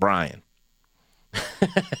around with Brian.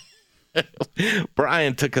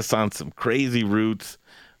 Brian took us on some crazy routes,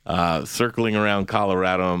 circling around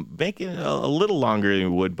Colorado, making it a little longer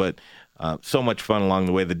than we would, but so much fun along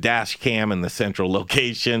the way. The dash cam in the central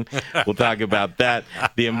location. We'll talk about that.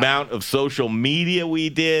 The amount of social media we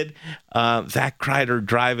did. Zach Kreider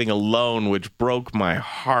driving alone, which broke my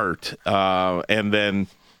heart. And then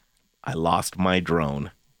I lost my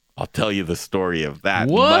drone. I'll tell you the story of that.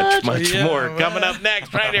 Much more coming up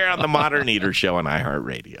next right here on the Modern Eater Show on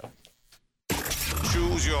iHeartRadio.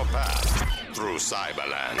 Choose your path through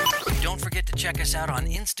Cyberland. Don't forget to check us out on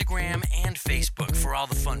Instagram and Facebook for all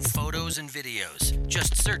the fun photos and videos.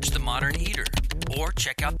 Just search The Modern Eater or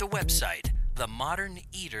check out the website,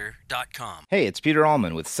 themoderneater.com. Hey, it's Peter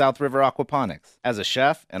Allman with South River Aquaponics. As a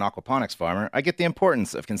chef and aquaponics farmer, I get the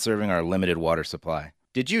importance of conserving our limited water supply.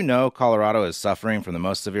 Did you know Colorado is suffering from the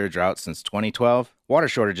most severe drought since 2012? Water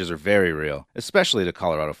shortages are very real, especially to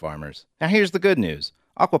Colorado farmers. Now here's the good news.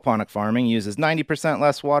 Aquaponic farming uses 90%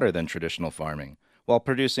 less water than traditional farming, while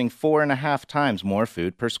producing 4.5 times more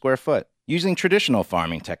food per square foot. Using traditional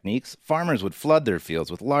farming techniques, farmers would flood their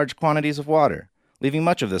fields with large quantities of water, leaving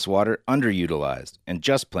much of this water underutilized and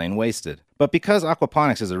just plain wasted. But because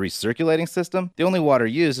aquaponics is a recirculating system, the only water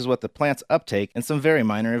used is what the plants uptake and some very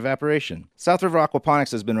minor evaporation. South River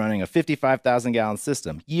Aquaponics has been running a 55,000-gallon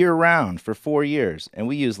system year-round for 4 years, and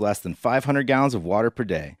we use less than 500 gallons of water per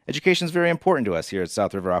day. Education is very important to us here at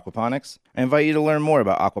South River Aquaponics. I invite you to learn more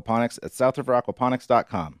about aquaponics at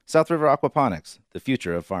southriveraquaponics.com. South River Aquaponics, the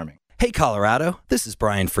future of farming. Hey Colorado, this is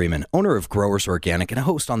Brian Freeman, owner of Growers Organic and a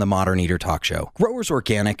host on the Modern Eater Talk Show. Growers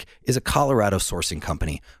Organic is a Colorado sourcing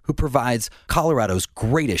company who provides Colorado's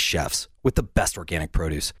greatest chefs with the best organic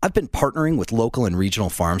produce. I've been partnering with local and regional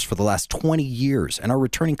farms for the last 20 years, and our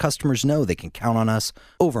returning customers know they can count on us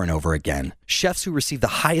over and over again. Chefs who receive the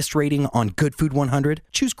highest rating on Good Food 100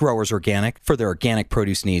 choose Growers Organic for their organic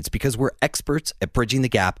produce needs because we're experts at bridging the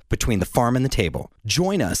gap between the farm and the table.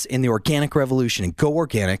 Join us in the organic revolution and go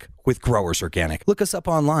organic with Growers Organic. Look us up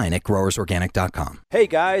online at growersorganic.com. Hey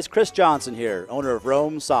guys, Chris Johnson here, owner of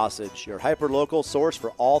Rome Sausage, your hyper-local source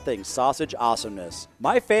for all things sausage awesomeness.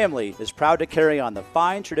 My family is proud to carry on the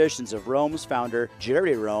fine traditions of Rome's founder,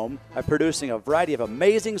 Jerry Rome, by producing a variety of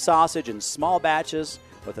amazing sausage in small batches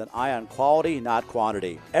with an eye on quality, not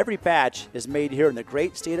quantity. Every batch is made here in the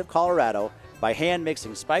great state of Colorado by hand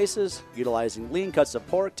mixing spices, utilizing lean cuts of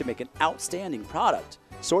pork to make an outstanding product.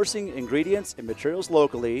 Sourcing ingredients and materials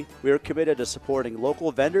locally, we are committed to supporting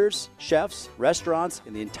local vendors, chefs, restaurants,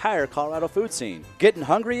 and the entire Colorado food scene. Getting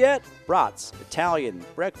hungry yet? Brats, Italian,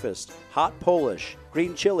 breakfast, hot Polish,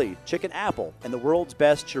 green chili, chicken apple, and the world's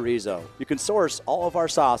best chorizo. You can source all of our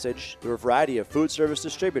sausage through a variety of food service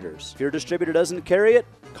distributors. If your distributor doesn't carry it,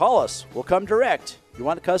 call us. We'll come direct. You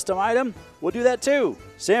want a custom item? We'll do that too.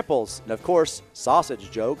 Samples, and of course,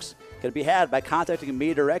 sausage jokes, can be had by contacting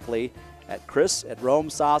me directly at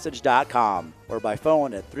chris@romesausage.com or by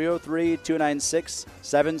phone at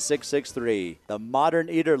 303-296-7663. The Modern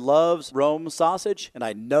Eater loves Rome Sausage, and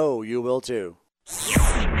I know you will too.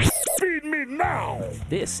 Feed me now!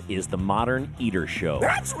 This is the Modern Eater Show.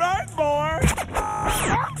 That's right, boy!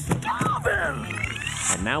 I'm starving!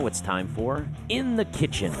 And Now it's time for In the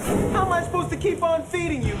Kitchen. How am I supposed to keep on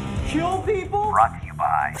feeding you? Kill people? Brought to you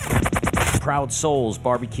by Proud Souls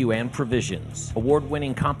Barbecue and Provisions.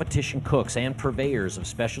 Award-winning competition cooks and purveyors of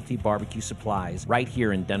specialty barbecue supplies right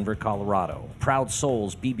here in Denver, Colorado.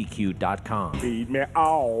 ProudSoulsBBQ.com. Feed me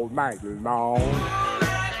all night long.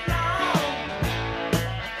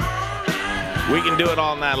 We can do it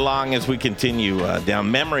all night long as we continue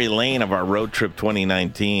down memory lane of our Road Trip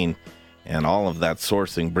 2019 and all of that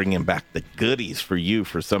sourcing, bringing back the goodies for you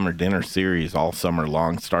for Summer Dinner Series all summer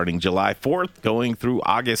long, starting July 4th, going through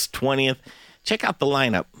August 20th. Check out the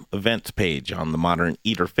lineup events page on the Modern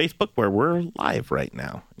Eater Facebook, where we're live right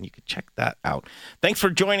now. You can check that out. Thanks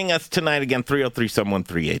for joining us tonight. Again,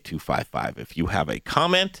 303-713-8255 if you have a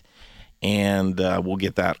comment. And we'll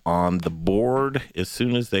get that on the board as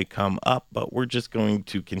soon as they come up. But we're just going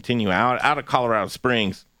to continue out of Colorado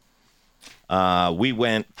Springs. We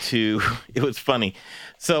went to, it was funny.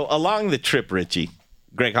 So along the trip, Richie,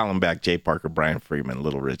 Greg Hollenbeck, Jay Parker, Brian Freeman,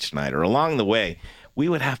 Little Rich Snyder, along the way, we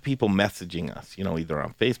would have people messaging us, either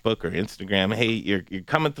on Facebook or Instagram. Hey, you're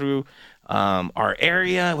coming through our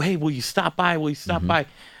area. Hey, will you stop by? Will you stop by?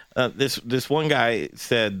 This one guy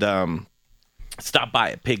said, stop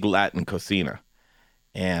by at Pig Latin Cocina.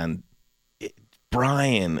 And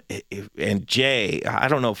Brian and Jay, I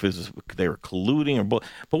don't know if they were colluding or both,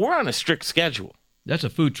 but we're on a strict schedule. That's a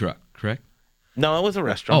food truck, correct? No, it was a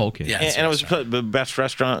restaurant. Oh, okay. Yeah, and it was the best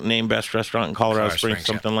restaurant, named best restaurant in Colorado Springs,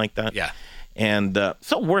 something like that. Yeah. And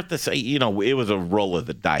so worth to say, it was a roll of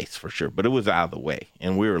the dice for sure, but it was out of the way,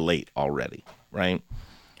 and we were late already, right?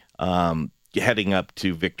 Heading up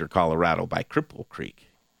to Victor, Colorado by Cripple Creek.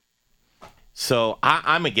 So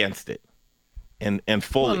I'm against it, and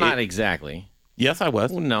fully. Well, not exactly. Yes, I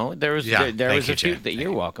was. Well, no, there was a few.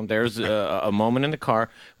 You're welcome. There was a moment in the car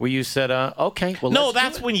where you said, "Okay, well." No,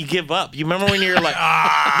 that's when you give up. You remember when you're like,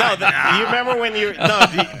 you remember when you're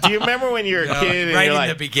do you remember when you're a kid? And right you're in like,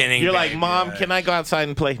 the beginning, you're like, Mom, can I go outside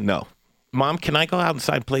and play? No. Mom, can I go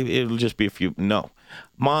outside and play? It'll just be a few. No.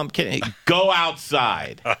 Mom, can I go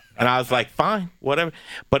outside? And I was like, fine, whatever.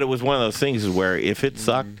 But it was one of those things where if it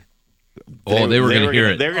sucked. Oh, they were going to hear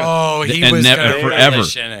it. He was forever.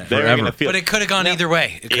 Forever. But it could have gone either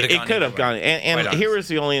way. It could have gone. And here was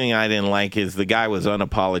the only thing I didn't like is the guy was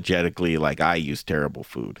unapologetically like, I use terrible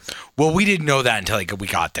food. Well, we didn't know that until we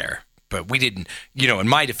got there. But we didn't, in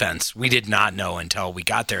my defense, we did not know until we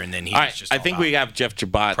got there. And then he was just I think we have Jeff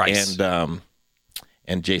Chabot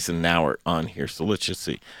and Jason Nauert on here. So let's just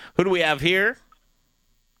see. Who do we have here?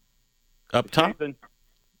 Up top? Jason.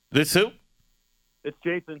 This who? It's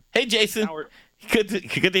Jason. Hey, Jason. Howard. Good to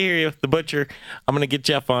hear you, the butcher. I'm going to get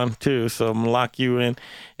Jeff on, too, so I'm going to lock you in.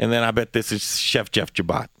 And then I bet this is Chef Jeff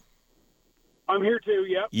Chabot. I'm here, too,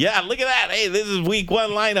 yep. Yeah, look at that. Hey, this is week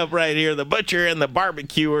one lineup right here, the butcher and the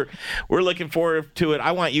barbecuer. We're looking forward to it.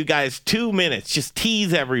 I want you guys 2 minutes. Just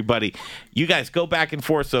tease everybody. You guys go back and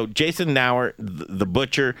forth. So Jason Nauert, the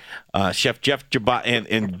butcher, Chef Jeff Chabot,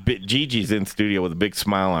 and Gigi's in studio with a big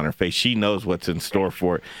smile on her face. She knows what's in store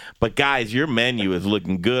for it. But, guys, your menu is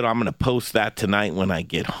looking good. I'm going to post that tonight when I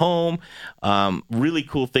get home. Really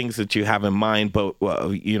cool things that you have in mind. But,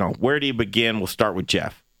 where do you begin? We'll start with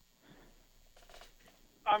Jeff.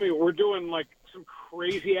 I mean, we're doing like some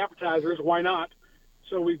crazy appetizers. Why not?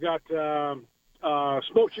 So we've got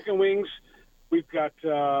smoked chicken wings. We've got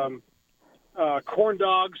corn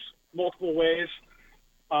dogs, multiple ways.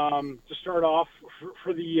 To start off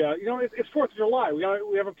for the it's 4th of July.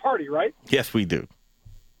 We have a party, right? Yes, we do.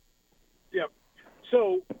 Yep.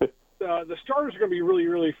 So the starters are going to be really,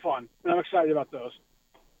 really fun, and I'm excited about those.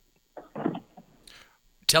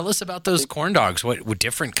 Tell us about those corn dogs. What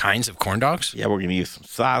different kinds of corn dogs? Yeah, we're going to use some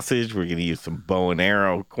sausage. We're going to use some bow and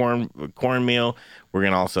arrow cornmeal. We're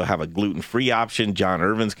going to also have a gluten-free option. John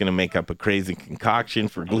Irvin's going to make up a crazy concoction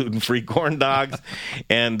for gluten-free corn dogs.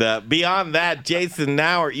 And beyond that, Jason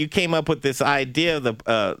Nauert, you came up with this idea, the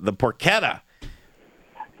porchetta.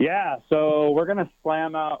 Yeah, so we're going to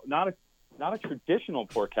slam out not a traditional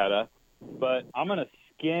porchetta, but I'm going to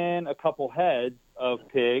skin a couple heads of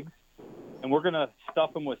pigs. And we're going to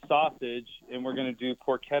stuff them with sausage, and we're going to do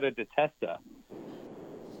porchetta di testa.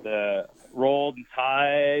 The rolled and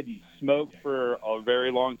tied and smoked for a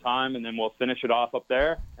very long time, and then we'll finish it off up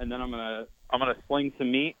there. And then I'm gonna sling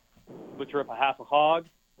some meat, butcher up a half a hog,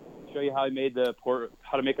 show you how I made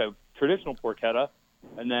how to make a traditional porchetta,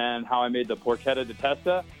 and then how I made the porchetta di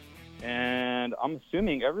testa. And I'm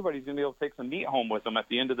assuming everybody's going to be able to take some meat home with them at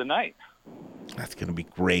the end of the night. That's going to be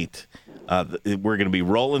great. We're going to be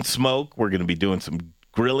rolling smoke. We're going to be doing some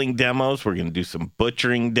grilling demos. We're going to do some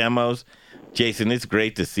butchering demos. Jason, it's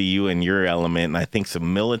great to see you in your element, and I think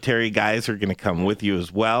some military guys are going to come with you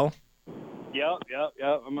as well. Yep.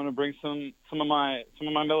 I'm going to bring some of my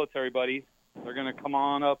military buddies. They're going to come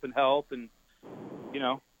on up and help, and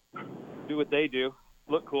do what they do.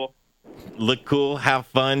 Look cool, have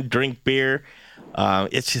fun, drink beer.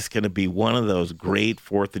 It's just going to be one of those great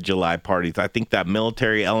 4th of July parties. I think that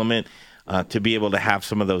military element, to be able to have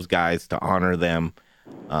some of those guys to honor them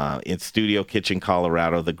in Studio Kitchen,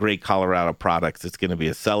 Colorado, the great Colorado products. It's going to be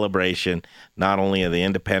a celebration, not only of the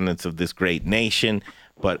independence of this great nation,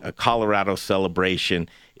 but a Colorado celebration.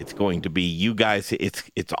 It's going to be you guys.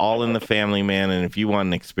 It's all in the family, man. And if you want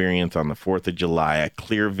an experience on the 4th of July, a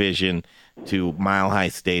clear vision to Mile High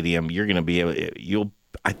Stadium, you're going to be able.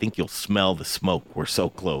 I think you'll smell the smoke. We're so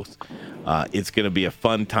close. It's going to be a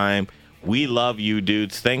fun time. We love you,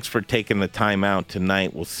 dudes. Thanks for taking the time out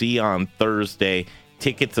tonight. We'll see you on Thursday.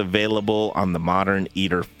 Tickets available on the Modern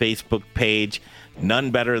Eater Facebook page.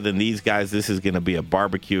 None better than these guys. This is going to be a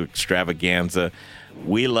barbecue extravaganza.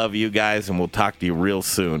 We love you guys, and we'll talk to you real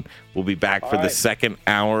soon. We'll be back for the second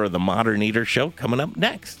hour of the Modern Eater Show coming up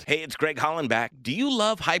next. Hey, it's Greg Hollenbach. Do you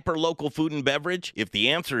love hyper-local food and beverage? If the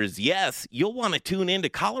answer is yes, you'll want to tune in to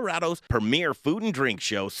Colorado's premier food and drink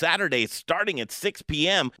show Saturdays starting at 6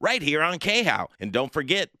 p.m. right here on KHOW. And don't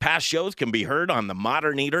forget, past shows can be heard on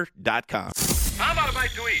themoderneater.com. How about a bite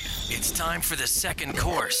to eat? It's time for the second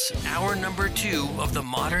course, hour number 2 of the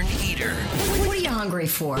Modern Eater. What are you hungry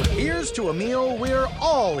for? Here's to a meal we're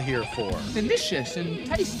all here for. Delicious and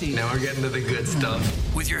tasty. Now we're getting to the good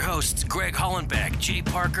stuff. With your hosts, Greg Hollenbach, Jay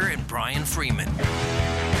Parker, and Brian Freeman.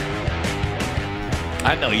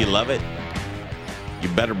 I know you love it. You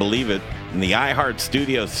better believe it. In the iHeart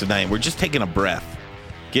Studios tonight, we're just taking a breath,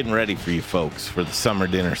 getting ready for you folks for the summer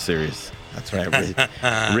dinner series. That's right,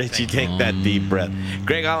 Richie, take that deep breath.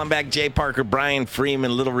 Greg Hollenbach, Jay Parker, Brian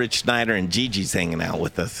Freeman, Little Rich Snyder, and Gigi's hanging out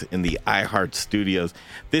with us in the iHeart Studios.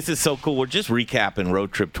 This is so cool. We're just recapping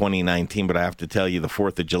Road Trip 2019, but I have to tell you, the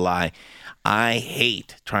 4th of July, I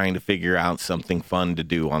hate trying to figure out something fun to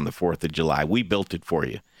do on the 4th of July. We built it for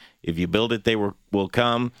you. If you build it, they will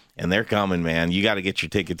come, and they're coming, man. You got to get your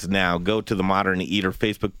tickets now. Go to the Modern Eater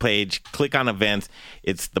Facebook page. Click on events.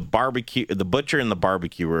 It's the Butcher and the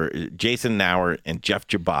Barbecuer, Jason Nauer and Jeff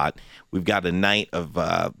Jabot. We've got a night of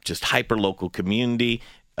just hyper-local community,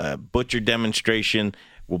 butcher demonstration.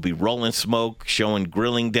 We'll be rolling smoke, showing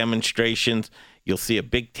grilling demonstrations. You'll see a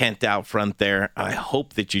big tent out front there. I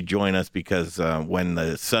hope that you join us because when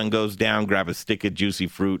the sun goes down, grab a stick of juicy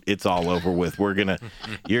fruit. It's all over with. You're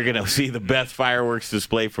gonna see the best fireworks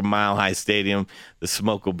display from Mile High Stadium. The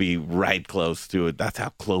smoke will be right close to it. That's how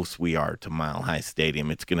close we are to Mile High Stadium.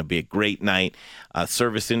 It's going to be a great night.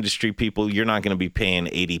 Service industry people, you're not going to be paying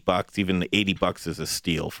 $80. Even the $80 is a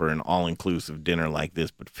steal for an all-inclusive dinner like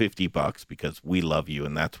this, but $50 because we love you,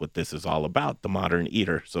 and that's what this is all about, the Modern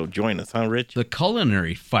Eater. So join us, huh, Rich? The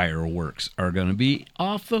culinary fireworks are going to be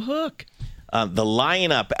off the hook. The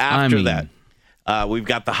lineup after that, we've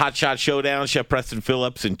got the Hot Shot Showdown, Chef Preston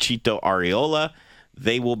Phillips and Chito Arreola.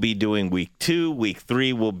 They will be doing week 2. Week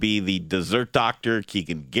 3 will be the Dessert Doctor,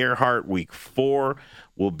 Keegan Gerhardt. Week 4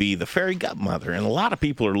 will be the Fairy Godmother. And a lot of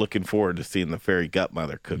people are looking forward to seeing the Fairy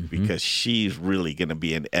Godmother cook because she's really going to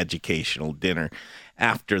be an educational dinner.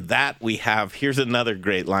 After that, we have, here's another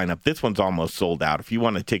great lineup. This one's almost sold out. If you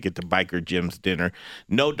want a ticket to Biker Jim's dinner,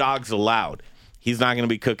 no dogs allowed. He's not going to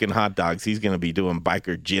be cooking hot dogs. He's going to be doing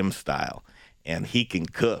Biker Jim style. And he can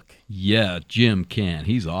cook. Yeah, Jim can.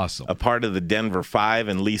 He's awesome. A part of the Denver 5,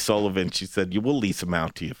 and Lee Sullivan, she said, we'll lease him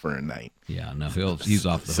out to you for a night. Yeah, no, he's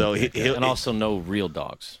off the hook. And also no real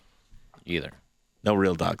dogs either. No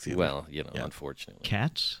real dogs either. Well, unfortunately.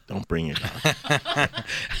 Cats? Don't bring your dog.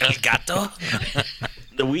 El gato?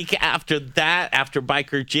 The week after that, after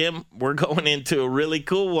Biker Jim, we're going into a really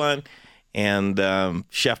cool one. And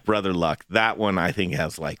Chef Brother Luck, that one I think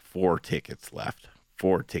has like 4 tickets left.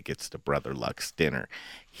 4 tickets to Brother Luck's dinner.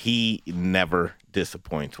 He never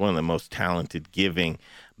disappoints. One of the most talented, giving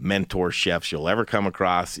mentor chefs you'll ever come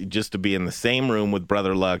across. Just to be in the same room with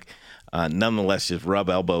Brother Luck, nonetheless, just rub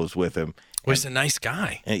elbows with him. Well, he's a nice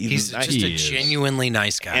guy. He's just a genuinely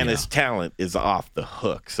nice guy. And his talent is off the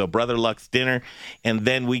hook. So Brother Luck's dinner. And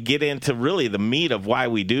then we get into really the meat of why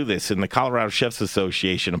we do this. In the Colorado Chefs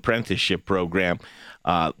Association apprenticeship program,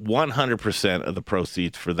 100% of the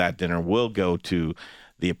proceeds for that dinner will go to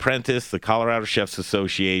The Apprentice, the Colorado Chefs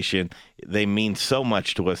Association. They mean so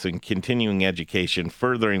much to us in continuing education,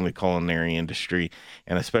 furthering the culinary industry,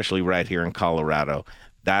 and especially right here in Colorado.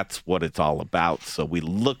 That's what it's all about. So we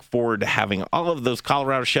look forward to having all of those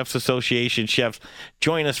Colorado Chefs Association chefs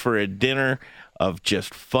join us for a dinner of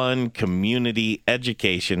just fun community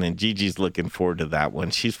education, and Gigi's looking forward to that one.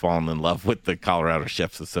 She's fallen in love with the Colorado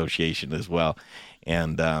Chefs Association as well.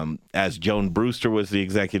 And as Joan Brewster was the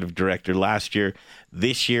executive director last year,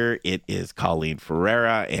 this year it is Colleen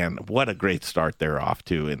Ferreira, and what a great start they're off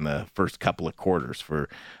to in the first couple of quarters for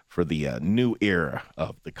the new era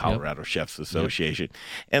of the Colorado Chefs Association.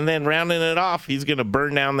 And then rounding it off, he's going to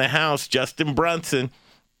burn down the house, Justin Brunson.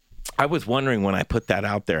 I was wondering when I put that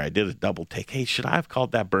out there, I did a double take. Hey, should I have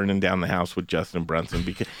called that Burning Down the House with Justin Brunson?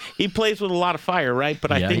 Because he plays with a lot of fire, right?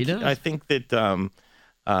 But I think that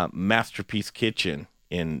Masterpiece Kitchen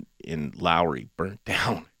in Lowry burnt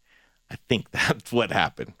down. I think that's what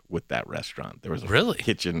happened with that restaurant. There was a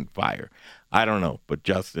kitchen fire. I don't know, but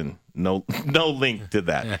Justin, no link to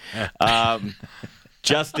that.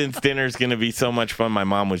 Justin's dinner is going to be so much fun. My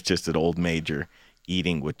mom was just at Old Major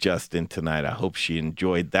eating with Justin tonight. I hope she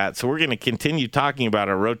enjoyed that. So we're going to continue talking about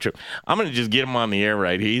our road trip. I'm going to just get him on the air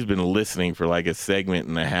right here. He's been listening for like a segment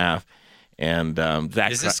and a half. And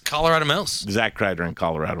Zach, is this Colorado Mills? Zach Kreider in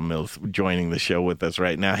Colorado Mills joining the show with us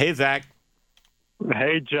right now. Hey, Zach.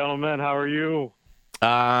 Hey, gentlemen. How are you?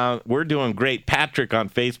 We're doing great. Patrick on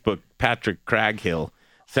Facebook, Patrick Craghill.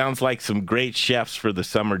 Sounds like some great chefs for the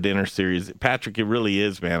summer dinner series. Patrick, it really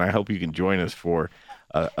is, man. I hope you can join us for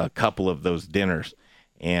a couple of those dinners.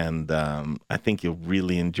 And I think you'll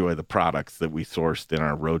really enjoy the products that we sourced in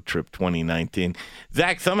our road trip 2019.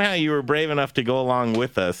 Zach, somehow you were brave enough to go along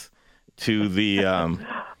with us to the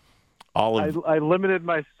I limited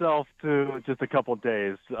myself to just a couple of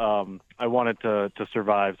days. I wanted to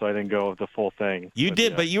survive, so I didn't go the full thing. You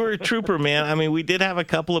did, but you were a trooper, man. I mean, we did have a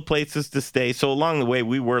couple of places to stay. So along the way,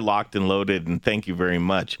 we were locked and loaded, and thank you very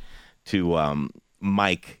much to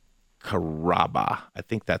Mike Caraba, I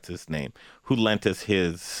think that's his name, who lent us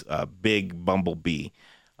his big Bumblebee.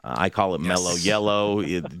 I call it Mellow Yellow.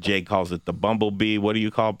 Jay calls it the Bumblebee. What do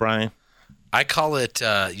you call it, Brian? I call it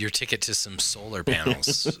your ticket to some solar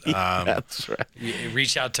panels. That's right.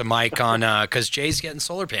 Reach out to Mike on because Jay's getting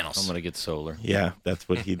solar panels. I'm gonna get solar. Yeah, that's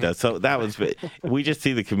what he does. So that was we just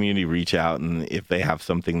see the community reach out, and if they have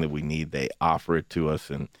something that we need, they offer it to us,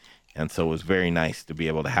 and so it was very nice to be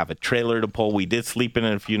able to have a trailer to pull. We did sleep in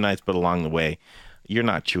it a few nights, but along the way, you're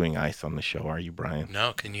not chewing ice on the show, are you, Brian?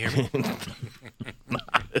 No, can you hear me?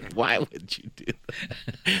 Why would you do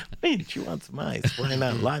that? Why didn't you want some ice? Why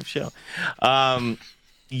not? Live show.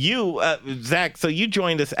 Zach, so you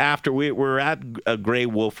joined us after we're at a Gray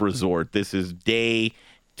Wolf Resort. This is day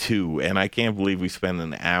 2, and I can't believe we spent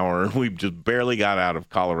an hour. We just barely got out of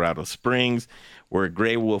Colorado Springs. We're at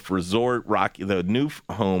Gray Wolf Resort, the new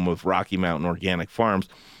home of Rocky Mountain Organic Farms.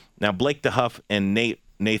 Now, Blake DeHuff and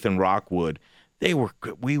Nathan Rockwood, they were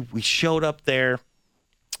good. We showed up there.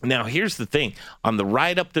 Now, here's the thing. On the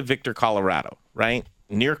ride up to Victor, Colorado, right,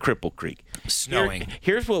 near Cripple Creek. Snowing.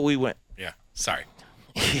 Here's what we went. Yeah, sorry.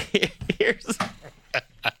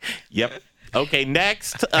 Yep. Okay,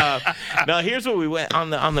 next. Now, here's what we went. On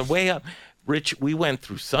the way up, Rich, we went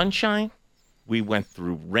through sunshine. We went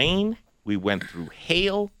through rain. We went through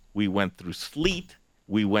hail. We went through sleet.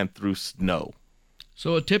 We went through snow.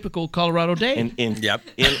 So a typical Colorado day.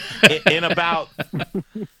 In about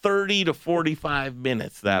 30 to 45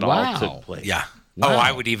 minutes, that all took place. Yeah. Wow. Oh,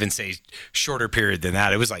 I would even say shorter period than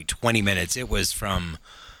that. It was like 20 minutes. It was from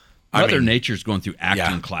Mother Nature's going through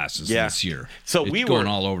acting classes this year. So it's we going were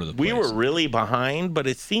all over the place. We were really behind, but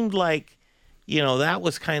it seemed like, that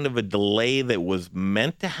was kind of a delay that was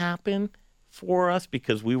meant to happen for us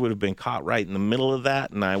because we would have been caught right in the middle of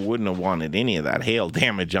that, and I wouldn't have wanted any of that hail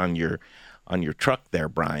damage on your truck there,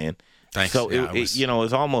 Brian. Thanks. So it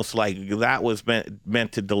was almost like that was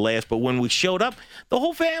meant to delay us. But when we showed up, the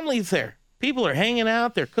whole family's there. People are hanging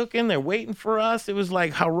out. They're cooking. They're waiting for us. It was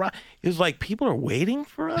like people are waiting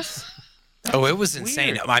for us. Oh, it was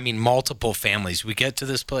insane. I mean, multiple families. We get to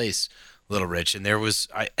this place, Little Rich, and there was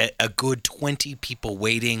a good 20 people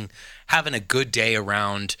waiting, having a good day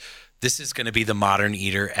around. This is going to be the Modern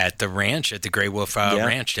Eater at the ranch, at the Gray Wolf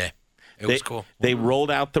Ranch Day. It was cool. They rolled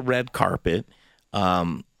out the red carpet.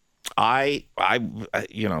 Not that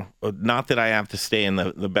I have to stay in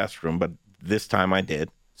the best room, but this time I did.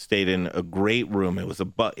 Stayed in a great room. It was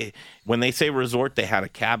when they say resort, they had a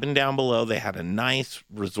cabin down below. They had a nice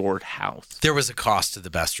resort house. There was a cost to the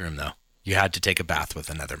best room, though. You had to take a bath with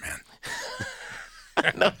another man.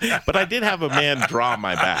 No, but I did have a man draw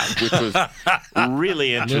my bath, which was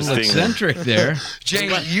really interesting. A little eccentric there. Jay,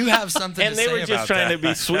 you have something to say about that. And they were just trying to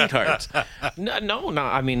be sweethearts. No,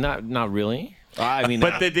 I mean, not really.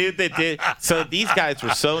 But the dude that did. So these guys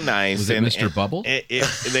were so nice. Was it Mr. Bubble?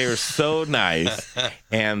 They were so nice,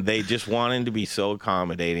 and they just wanted to be so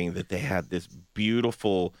accommodating that they had this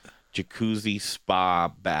beautiful jacuzzi spa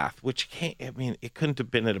bath, which it couldn't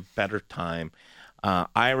have been at a better time.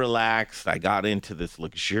 I relaxed. I got into this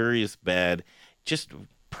luxurious bed, just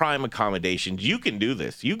prime accommodations. You can do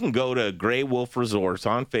this. You can go to Grey Wolf Resorts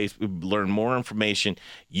on Facebook, learn more information.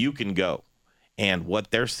 You can go. And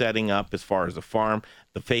what they're setting up as far as a farm,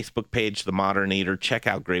 the Facebook page, The Modern Eater, check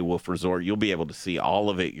out Grey Wolf Resort. You'll be able to see all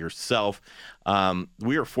of it yourself.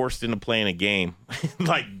 We were forced into playing a game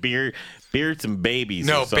like Beards and Babies.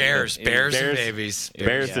 No, Bears and Babies.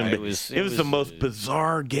 It was the most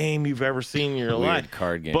bizarre game you've ever seen in your life.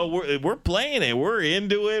 Card game. But we're playing it. We're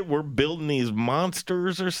into it. We're building these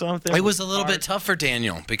monsters or something. It was a little bit tough for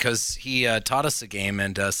Daniel because he taught us a game,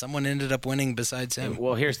 and someone ended up winning besides him.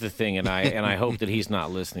 Well, here's the thing, and I hope that he's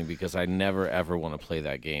not listening because I never ever want to play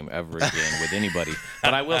that game ever again with anybody.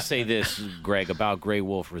 But I will say this, Greg, about Grey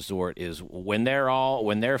Wolf Resort is when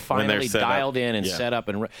they're finally dialed in and set up,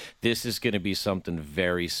 and this is going to be something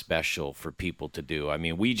very special for people to do. I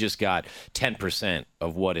mean, we just got 10%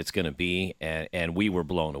 of what it's going to be, and we were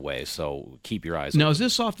blown away. So keep your eyes. Now, open. is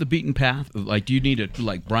this off the beaten path? Like, do you need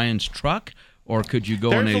like Brian's truck? Or could you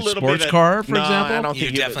go in a sports car, for example? I don't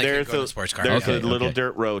think you definitely could go in a sports car. There's a little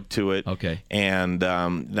dirt road to it. Okay. And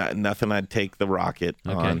nothing I'd take the Rocket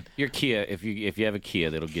on. Your Kia, if you have a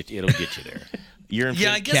Kia, it'll get you there.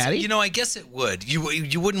 I guess it would.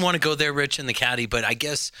 You wouldn't want to go there, Rich, in the Caddy, but I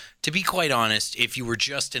guess, to be quite honest, if you were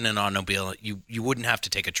just in an automobile, you wouldn't have to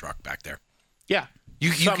take a truck back there. Yeah.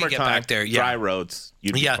 You can get back there. Yeah. Dry roads.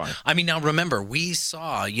 You'd be fine. I mean, now remember, we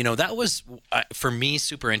saw, that was, for me,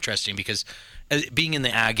 super interesting because being in the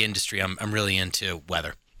ag industry, I'm really into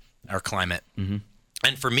weather, our climate. Mm-hmm.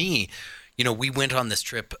 And for me, we went on this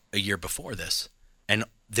trip a year before this, and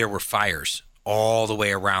there were fires all the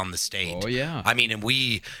way around the state. Oh, yeah. I mean, and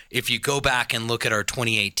if you go back and look at our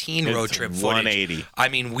 2018 road trip footage, 180. I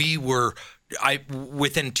mean, we were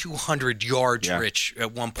within 200 yards, Rich,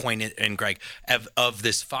 at one point, and Greg, of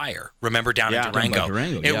this fire. Remember down in Durango?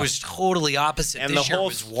 It was totally opposite. And this the year whole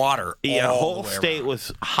was water. The all whole the way state around.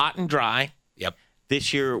 was hot and dry. Yep.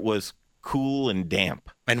 This year it was cool and damp.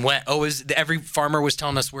 And wet. Every farmer was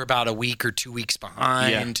telling us we're about a week or 2 weeks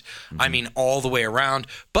behind. Yeah. Mm-hmm. I mean, all the way around.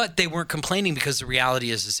 But they weren't complaining because the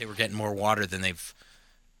reality is they were getting more water than they've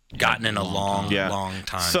gotten in a long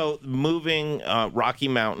time. So moving Rocky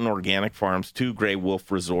Mountain Organic Farms to Grey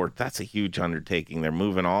Wolf Resort, that's a huge undertaking. They're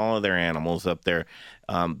moving all of their animals up there.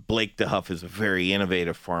 Blake DeHuff is a very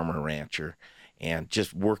innovative farmer rancher. And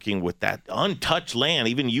just working with that untouched land.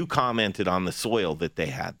 Even you commented on the soil that they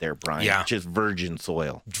had there, Brian. Yeah. Just virgin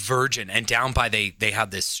soil. Virgin. And down by they had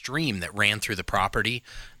this stream that ran through the property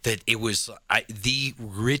that it was the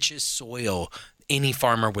richest soil any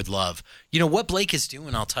farmer would love. What Blake is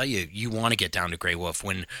doing, I'll tell you, you want to get down to Grey Wolf.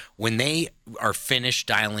 When they are finished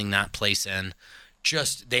dialing that place in,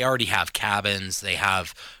 they already have cabins. They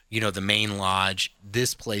have, the main lodge.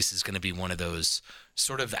 This place is going to be one of those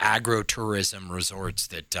sort of agro-tourism resorts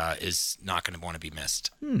that is not going to want to be missed.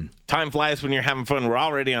 Time flies when you're having fun. We're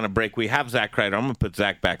already on a break. We have Zach Kreider. I'm going to put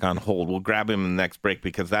Zach back on hold. We'll grab him in the next break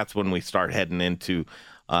because that's when we start heading into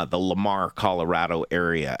the Lamar, Colorado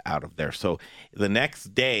area out of there. So the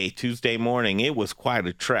next day, Tuesday morning, it was quite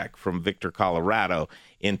a trek from Victor, Colorado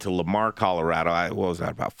into Lamar, Colorado. What was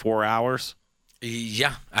that, about 4 hours?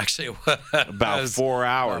 Yeah, actually it was. About 4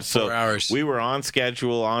 hours. About 4 hours. We were on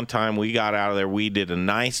schedule, on time. We got out of there. We did a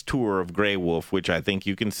nice tour of Grey Wolf, which I think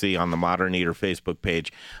you can see on the Modern Eater Facebook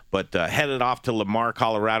page. But headed off to Lamar,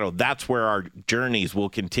 Colorado. That's where our journeys will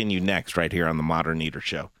continue next right here on the Modern Eater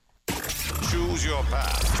Show. Choose your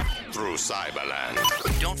path through Cyberland.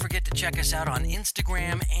 Don't forget to check us out on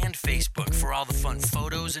Instagram and Facebook for all the fun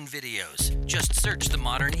photos and videos. Just search The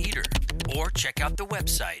Modern Eater or check out the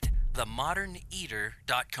website,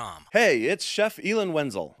 themoderneater.com. Hey, it's Chef Elon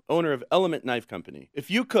Wenzel, owner of Element Knife Company. If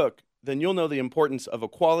you cook, then you'll know the importance of a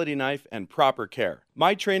quality knife and proper care.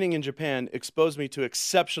 My training in Japan exposed me to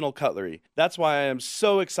exceptional cutlery. That's why I am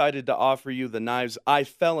so excited to offer you the knives I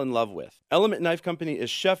fell in love with. Element Knife Company is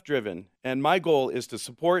chef-driven, and my goal is to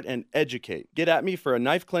support and educate. Get at me for a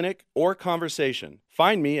knife clinic or conversation.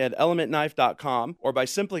 Find me at elementknife.com or by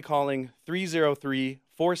simply calling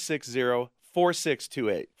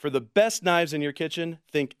 303-460-4628. For the best knives in your kitchen,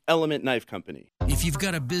 think Element Knife Company. If you've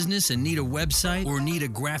got a business and need a website or need a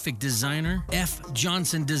graphic designer, F.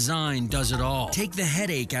 Johnson Design does it all. Take the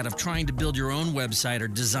headache out of trying to build your own website or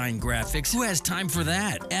design graphics. Who has time for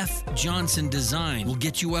that? F. Johnson Design will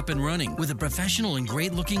get you up and running with a professional and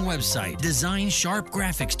great-looking website. Design sharp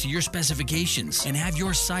graphics to your specifications and have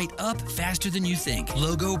your site up faster than you think.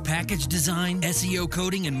 Logo, package design, SEO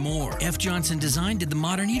coding, and more. F. Johnson Design did the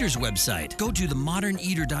Modern Eaters website. Go to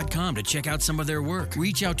themoderneater.com to check out some of their work.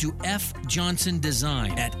 Reach out to F. Johnson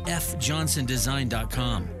Design at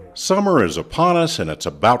fjohnsondesign.com. Summer is upon us, and it's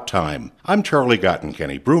about time. I'm Charlie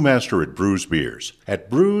Gottenkenny, brewmaster at Brews Beers. At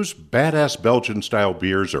Brews, badass Belgian-style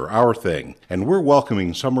beers are our thing, and we're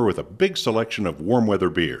welcoming summer with a big selection of warm-weather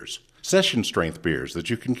beers. Session-strength beers that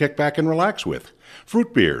you can kick back and relax with.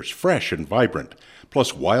 Fruit beers, fresh and vibrant.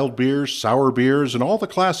 Plus wild beers, sour beers, and all the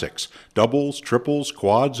classics. Doubles, triples,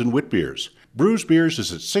 quads, and wit beers. Brews Beers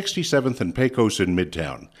is at 67th and Pecos in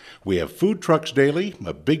Midtown. We have food trucks daily,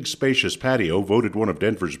 a big spacious patio voted one of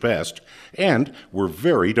Denver's best, and we're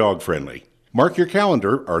very dog-friendly. Mark your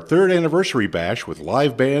calendar, our 3rd anniversary bash with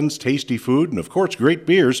live bands, tasty food, and of course great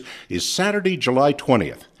beers is Saturday, July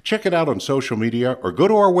 20th. Check it out on social media or go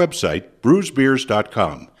to our website,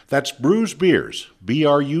 brewsbeers.com. That's Brews Beers,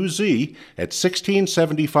 B-R-U-Z, at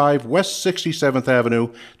 1675 West 67th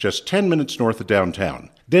Avenue, just 10 minutes north of downtown.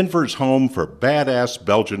 Denver's home for badass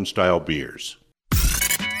Belgian-style beers.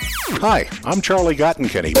 Hi, I'm Charlie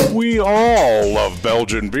Gottenkenny. We all love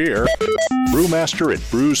Belgian beer. Brewmaster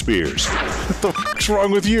at Brews Beers. What the fuck's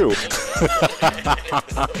wrong with you?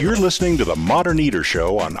 You're listening to The Modern Eater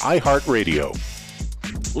Show on iHeartRadio.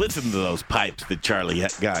 Listen to those pipes that Charlie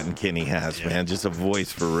Gottenkenny has, man. Just a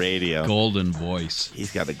voice for radio. Golden voice.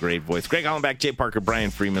 He's got a great voice. Greg Hollenbach, Jay Parker,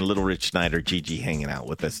 Brian Freeman, Little Rich Snyder, Gigi hanging out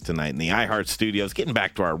with us tonight in the iHeart Studios. Getting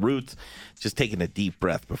back to our roots. Just taking a deep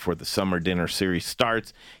breath before the summer dinner series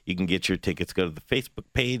starts. You can get your tickets. Go to the Facebook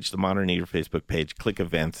page, the Modern Eater Facebook page, click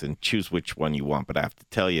events, and choose which one you want. But I have to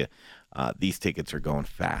tell you, these tickets are going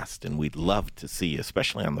fast, and we'd love to see you,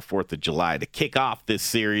 especially on the 4th of July, to kick off this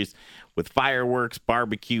series with fireworks,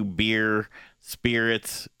 barbecue, beer,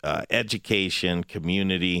 spirits, education,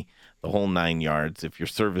 community, the whole 9 yards. If you're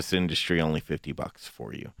service industry, only $50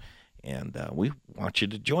 for you. And we want you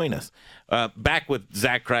to join us. Back with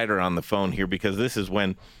Zach Kreider on the phone here, because this is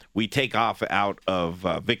when we take off out of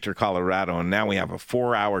Victor, Colorado, and now we have a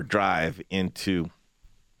 4-hour drive into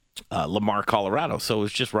Lamar, Colorado. So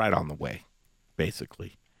it's just right on the way,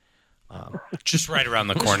 basically. Just right around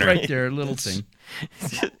the corner. Just right there, little thing.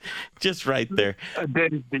 Just right there. A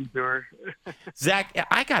dead detour. Zach,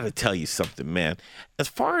 I got to tell you something, man. As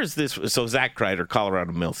far as this, so Zach Kreider,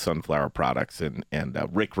 Colorado Mills Sunflower Products, and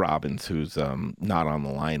Rick Robbins, who's not on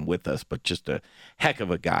the line with us, but just a heck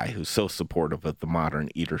of a guy who's so supportive of the Modern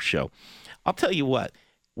Eater Show. I'll tell you what.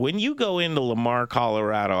 When you go into Lamar,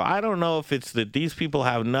 Colorado, I don't know if it's that these people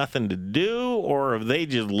have nothing to do or if they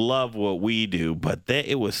just love what we do, but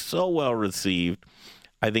it was so well received.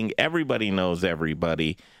 I think everybody knows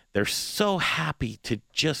everybody. They're so happy to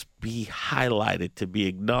just be highlighted, to be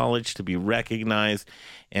acknowledged, to be recognized.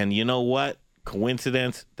 And you know what?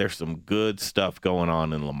 Coincidence? There's some good stuff going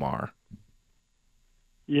on in Lamar.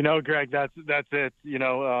 You know, Greg, that's it. You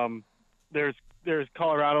know, there's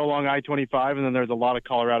Colorado along I-25, and then there's a lot of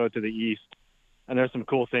Colorado to the east. And there's some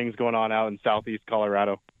cool things going on out in southeast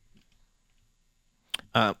Colorado.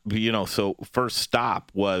 You know, so first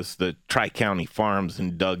stop was the Tri-County Farms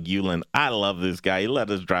and Doug Euland. I love this guy. He let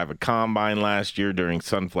us drive a combine last year during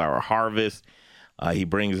sunflower harvest. He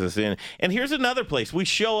brings us in. And here's another place. We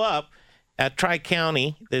show up at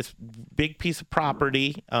Tri-County, this big piece of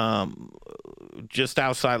property just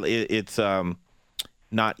outside. It's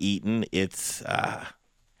not Eaton. It's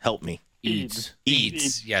help me. Eads.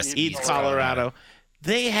 Yes. Eads, Colorado.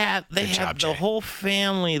 They had the whole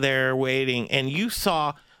family there waiting, and you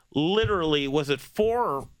saw literally, was it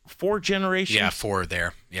four generations? Yeah, 4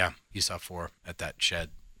 there. Yeah, you saw 4 at that shed.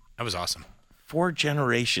 That was awesome. 4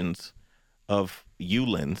 generations of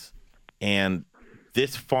Eulands and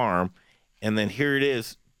this farm, and then here it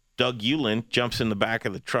is. Doug Euland jumps in the back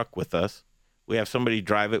of the truck with us. We have somebody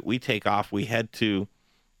drive it. We take off. We head to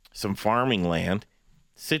some farming land,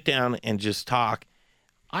 sit down and just talk.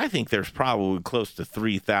 I think there's probably close to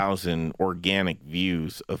 3,000 organic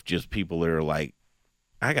views of just people that are like,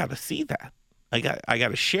 I got to see that. I got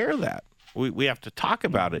to share that. We have to talk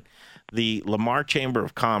about it. The Lamar Chamber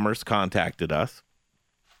of Commerce contacted us,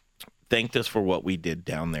 thanked us for what we did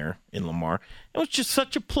down there in Lamar. It was just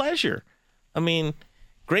such a pleasure. I mean,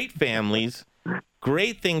 great families,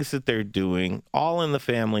 great things that they're doing, all in the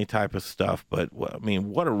family type of stuff. But I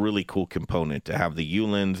mean, what a really cool component to have the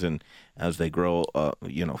Eulands, and as they grow,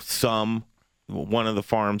 some one of the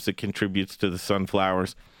farms that contributes to the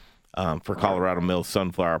sunflowers for Colorado Mills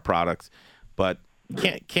Sunflower Products. But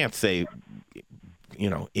can't say,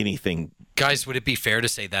 anything. Guys, would it be fair to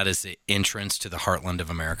say that is the entrance to the heartland of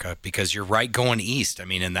America? Because you're right, going east. I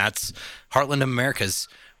mean, and that's heartland of America is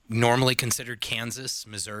normally considered Kansas,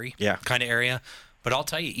 Missouri kind of area. But I'll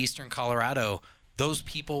tell you, eastern Colorado, those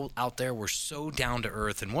people out there were so down to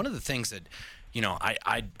earth. And one of the things that,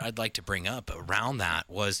 I'd like to bring up around that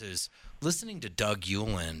is listening to Doug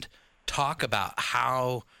Euland talk about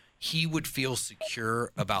how he would feel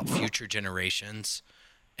secure about future generations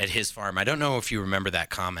at his farm. I don't know if you remember that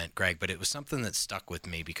comment, Greg, but it was something that stuck with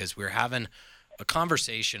me because we were having a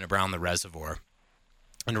conversation around the reservoir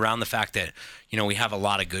and around the fact that, we have a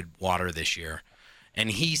lot of good water this year.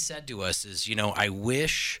 And he said to us I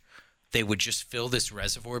wish they would just fill this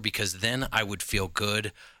reservoir because then I would feel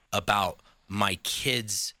good about my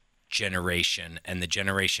kids' generation and the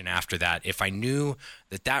generation after that. If I knew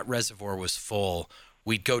that reservoir was full,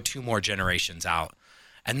 we'd go 2 more generations out.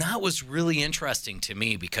 And that was really interesting to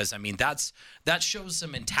me because, that shows the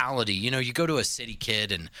mentality. You go to a city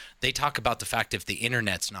kid and they talk about the fact if the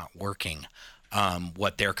internet's not working,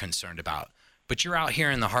 what they're concerned about. But you're out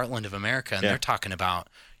here in the heartland of America and they're talking about,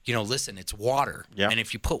 listen, it's water. Yeah. And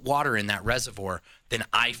if you put water in that reservoir, then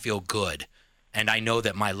I feel good. And I know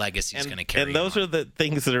that my legacy is going to carry on. And those are the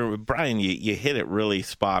things that are, Brian, you hit it really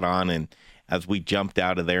spot on. And as we jumped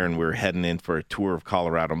out of there and we were heading in for a tour of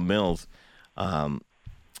Colorado Mills, I'm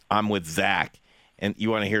with Zach. And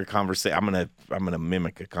you want to hear a conversation? I'm gonna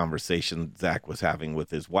mimic a conversation Zach was having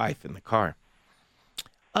with his wife in the car.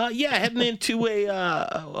 Heading into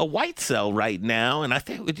a white cell right now. And I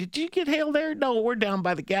think, did you get hail there? No, we're down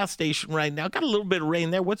by the gas station right now. Got a little bit of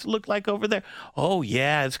rain there. What's it look like over there? Oh,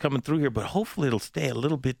 yeah, it's coming through here, but hopefully it'll stay a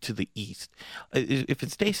little bit to the east. If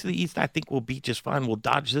it stays to the east, I think we'll be just fine. We'll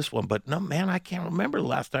dodge this one. But no, man, I can't remember the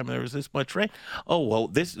last time there was this much rain. Oh, well,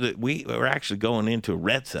 we're actually going into a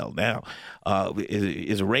red cell now.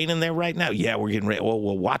 Is it raining there right now? Yeah, we're getting rain. Well,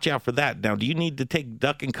 watch out for that. Now, do you need to take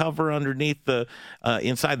duck and cover underneath the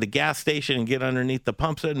inside the gas station and get underneath the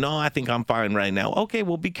pumps? No, I think I'm fine right now. Okay,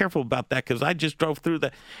 well, be careful about that because I just drove through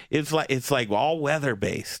it's like all weather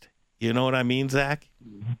based. You know what I mean, Zach?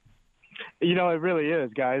 It really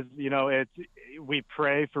is, guys. We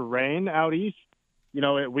pray for rain out east.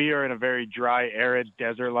 We are in a very dry, arid,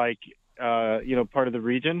 desert-like, part of the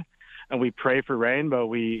region. And we pray for rain, but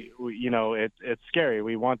it's scary.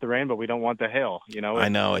 We want the rain, but we don't want the hail. I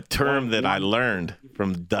know a term that I learned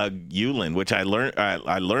from Doug Euland, which I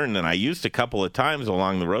learned and I used a couple of times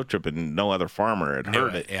along the road trip, and no other farmer had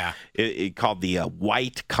heard it. Yeah, it called the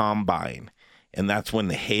white combine, and that's when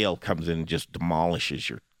the hail comes in and just demolishes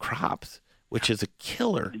your crops, which is a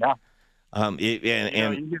killer. Yeah. You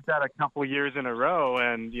get that a couple of years in a row,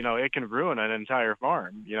 and it can ruin an entire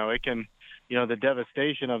farm. It can. The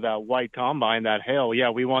devastation of that white combine, that hail. Yeah,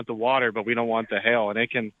 we want the water, but we don't want the hail, and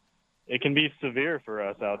it can be severe for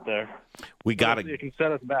us out there. It can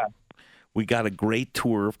set us back. We got a great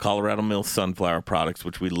tour of Colorado Mills Sunflower Products,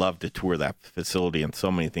 which we love to tour that facility and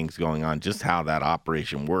so many things going on, just how that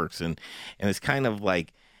operation works, and it's kind of the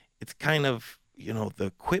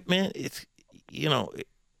equipment. It's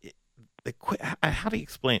how do you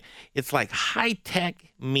explain it? It's like high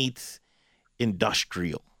tech meets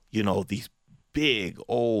industrial. These big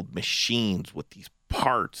old machines with these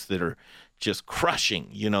parts that are just crushing,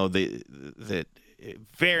 that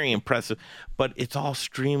very impressive, but it's all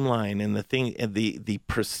streamlined, and the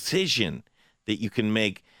precision that you can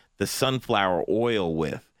make the sunflower oil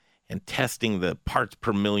with, and testing the parts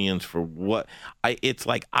per millions for it's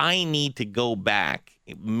like I need to go back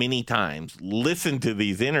many times, listen to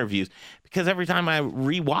these interviews, because every time I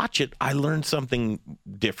rewatch it, I learn something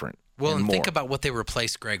different. Well, and think about what they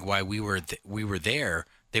replaced, Greg, while we were there.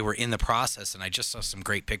 They were in the process, and I just saw some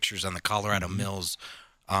great pictures on the Colorado Mills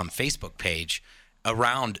Facebook page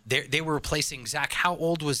around. They were replacing, Zach, how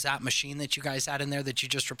old was that machine that you guys had in there that you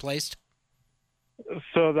just replaced?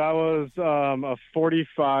 So that was a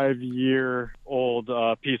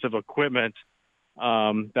 45-year-old piece of equipment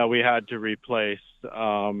that we had to replace.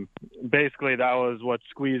 Basically, that was what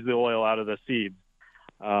squeezed the oil out of the seeds.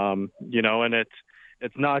 And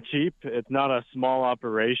it's not cheap. It's not a small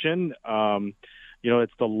operation.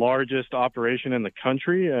 It's the largest operation in the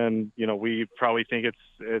country, and we probably think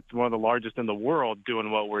it's one of the largest in the world doing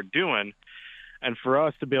what we're doing. And for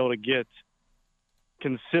us to be able to get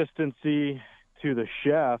consistency to the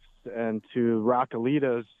chefs and to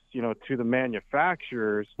Raquelitas, to the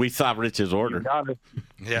manufacturers. We saw Rich's order.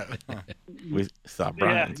 We saw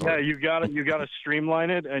Brian's order. You got to streamline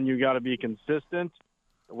it, and you got to be consistent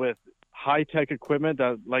with high-tech equipment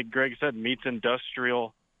that, like Greg said, meets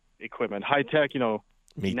industrial equipment. High-tech,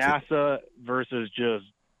 NASA versus just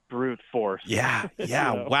brute force. Yeah,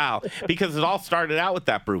 know? Wow. Because it all started out with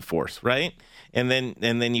that brute force, right? And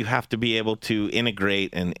then you have to be able to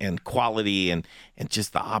integrate and quality and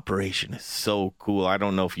just the operation is so cool. I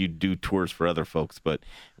don't know if you do tours for other folks, but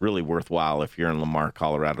really worthwhile if you're in Lamar,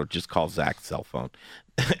 Colorado. Just call Zach's cell phone.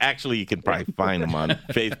 Actually, you can probably find him on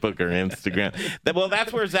Facebook or Instagram. Well,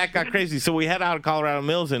 that's where Zach got crazy. So we head out of Colorado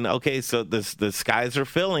Mills, and so the skies are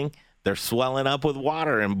filling. They're swelling up with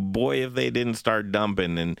water, and boy, if they didn't start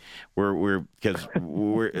dumping. And we're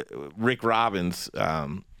Rick Robbins,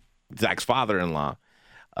 Zach's father-in-law,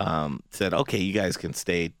 said, "Okay, you guys can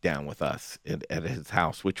stay down with us at his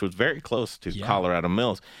house," which was very close to Colorado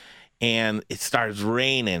Mills. And it starts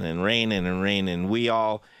raining and raining and raining. We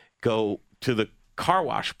all go to the car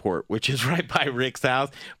wash port, which is right by Rick's house,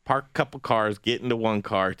 park a couple cars, get into one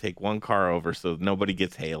car, take one car over so nobody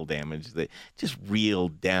gets hail damage. Just real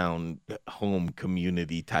down home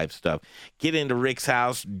community type stuff. Get into Rick's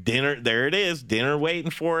house, dinner, there it is, dinner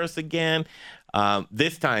waiting for us again.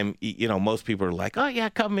 This time, most people are like, "Oh yeah,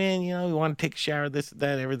 come in. We want to take a shower, this,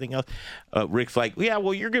 that, everything else." Rick's like, "Yeah,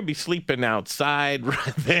 well, you're gonna be sleeping outside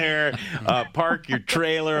right there. Park your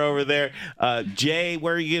trailer over there. Jay,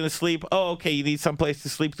 where are you gonna sleep? Oh, okay, you need someplace to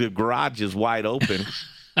sleep. The garage is wide open."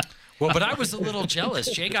 Well, but I was a little jealous.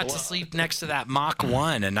 Jay got to sleep next to that Mach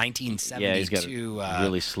 1, a 1972 Yeah, he's got a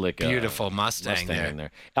really slick, beautiful Mustang there.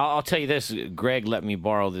 I'll tell you this. Greg let me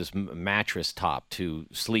borrow this mattress top to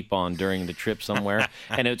sleep on during the trip somewhere.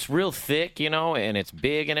 And it's real thick, and it's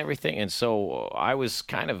big and everything. And so I was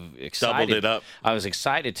kind of excited. Doubled it up. I was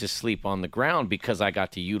excited to sleep on the ground because I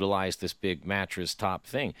got to utilize this big mattress top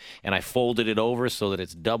thing. And I folded it over so that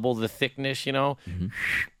it's double the thickness,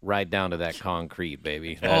 right down to that concrete,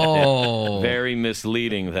 baby. Very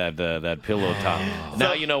misleading, that pillow top.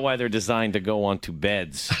 Now you know why they're designed to go onto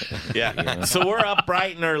beds. Yeah. So we're up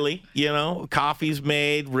bright and early. Coffee's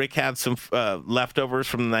made. Rick had some leftovers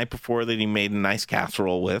from the night before that he made a nice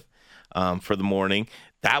casserole with for the morning.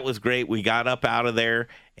 That was great. We got up out of there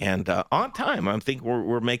and on time. I think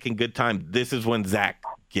we're making good time. This is when Zach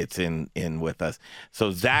gets in with us.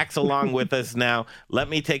 So Zach's along with us now. Let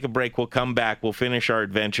me take a break. We'll come back. We'll finish our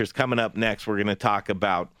adventures. Coming up next, we're going to talk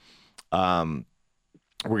about we're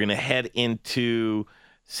going to head into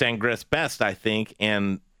Sangres Best, I think,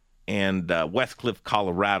 and Westcliff,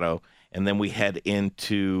 Colorado, and then we head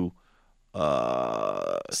into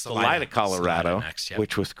Salida, Colorado, next,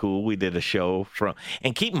 which was cool. We did a show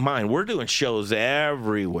and keep in mind, we're doing shows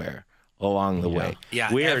everywhere along the way.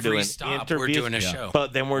 Yeah, we are every doing stop, interviews, we're doing a show.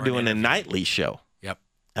 But then we're doing a nightly show. Yep.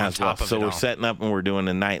 As well. So we're setting up and we're doing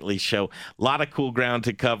a nightly show. A lot of cool ground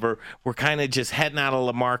to cover. We're kind of just heading out of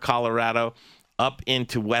Lamar, Colorado, up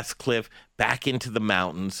into Westcliff, back into the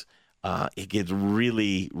mountains. It gets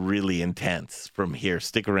really, really intense from here.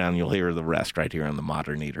 Stick around. You'll hear the rest right here on the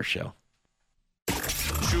Modern Eater Show.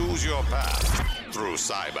 Choose your path through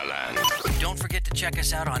Cyberland. Don't forget to check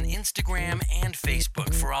us out on Instagram and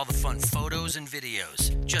Facebook for all the fun photos and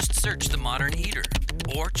videos. Just search The Modern Eater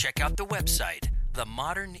or check out the website,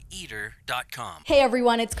 themoderneater.com. Hey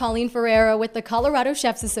everyone, it's Colleen Ferreira with the Colorado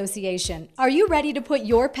Chefs Association. Are you ready to put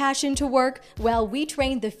your passion to work? Well, we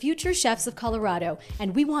train the future chefs of Colorado,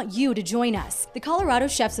 and we want you to join us. The Colorado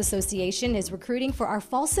Chefs Association is recruiting for our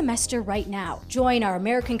fall semester right now. Join our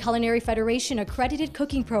American Culinary Federation accredited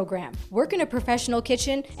cooking program, work in a professional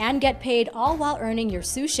kitchen, and get paid all while earning your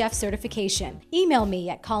sous chef certification. Email me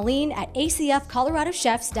at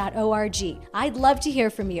colleen@acfcoloradochefs.org. I'd love to hear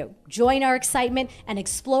from you. Join our excitement and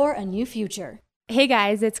explore a new future. Hey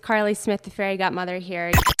guys, it's Carly Smith, the Fairy Godmother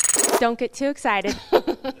here. Don't get too excited.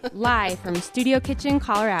 Live from Studio Kitchen,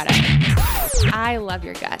 Colorado. I love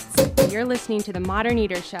your guts. You're listening to The Modern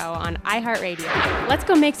Eater Show on iHeartRadio. Let's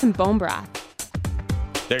go make some bone broth.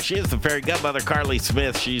 There she is, the Fairy Godmother, Carly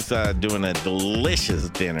Smith. She's doing a delicious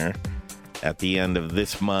dinner at the end of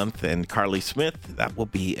this month. And Carly Smith, that will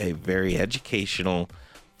be a very educational,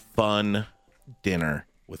 fun dinner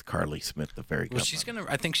with Carly Smith, the Fairy Godmother.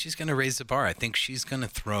 I think she's gonna raise the bar. I think she's gonna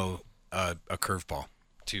throw a curveball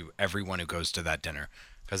to everyone who goes to that dinner,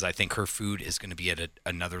 because I think her food is going to be at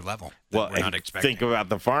another level that we're not expecting. Think about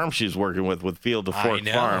the farm she's working with Field to Fork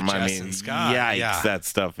Farm. I mean, Scott, yikes, that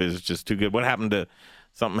stuff is just too good.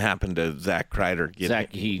 Something happened to Zach Kreider.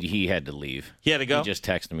 Zach, he had to leave. He had to go? He just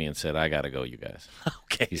texted me and said, I got to go, you guys.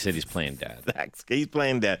 Okay. He said he's playing dad. He's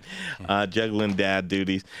playing dad, juggling dad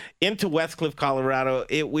duties. Into Westcliff, Colorado.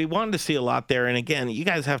 We wanted to see a lot there. And again, you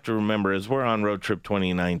guys have to remember, as we're on Road Trip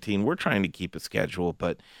 2019, we're trying to keep a schedule,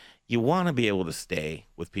 but you want to be able to stay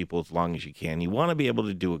with people as long as you can. You want to be able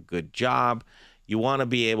to do a good job. You want to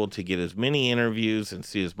be able to get as many interviews and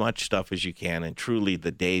see as much stuff as you can. And truly,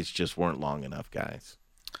 the days just weren't long enough, guys.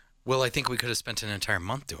 Well, I think we could have spent an entire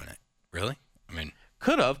month doing it. Really? I mean,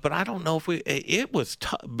 could have, but I don't know if we. It was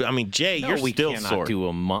tough. I mean, Jay, you're still sore. Do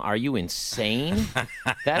a month. Are you insane?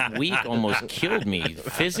 That week almost killed me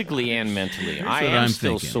physically and mentally. I am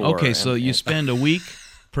still sore. Okay, so you spend a week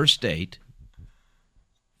per state.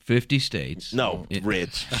 50 states. No,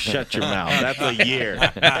 Rich, shut your mouth. That's a year.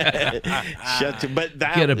 But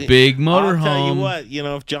that, get a big motorhome. I'll tell you what,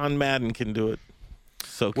 if John Madden can do it,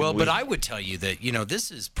 so can we. But I would tell you that,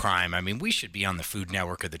 this is prime. I mean, we should be on the Food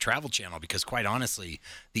Network or the Travel Channel because, quite honestly,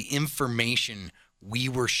 the information we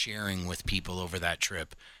were sharing with people over that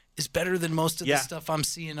trip is better than most of the stuff I'm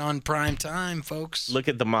seeing on prime time, folks. Look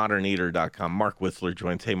at themoderneater.com. Mark Whistler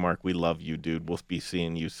joins. Hey, Mark, we love you, dude. We'll be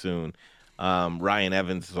seeing you soon. Ryan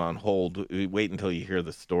Evans is on hold. Wait until you hear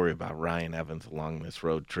the story about Ryan Evans along this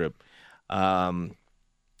road trip. Elin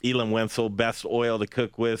Wenzel, best oil to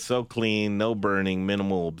cook with, so clean, no burning,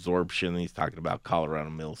 minimal absorption. He's talking about Colorado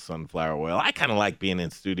Mills sunflower oil. I kind of like being in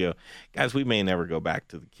studio. Guys, we may never go back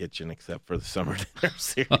to the kitchen except for the summer dinner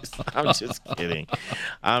series. I'm just kidding.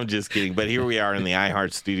 But here we are in the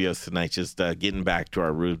iHeart studios tonight, just getting back to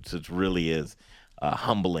our roots. It really is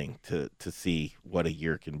humbling to see what a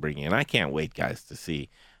year can bring in. I can't wait, guys, to see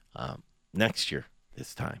next year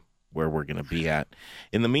this time where we're going to be at.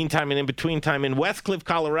 In the meantime and in between time in Westcliff,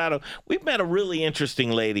 Colorado, we've met a really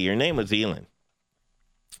interesting lady. Her name was Elin,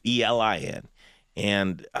 E-L-I-N,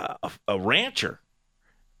 and a rancher.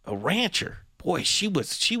 Boy, she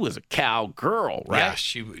was a cowgirl, right? Yeah,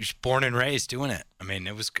 she was born and raised doing it. I mean,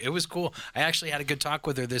 it was cool. I actually had a good talk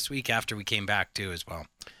with her this week after we came back too, as well.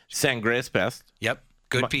 Sangre's best. Yep,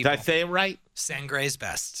 good people. Did I say it right? Sangre's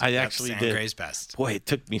best. I actually did. Sangre's best. Boy, it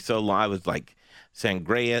took me so long. I was like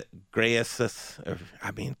Sangreus.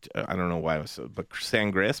 I mean, I don't know why I was so, but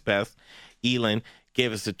Sangre's best. Elin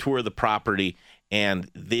gave us a tour of the property.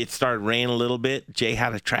 And it started raining a little bit. Jay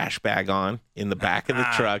had a trash bag on in the back of the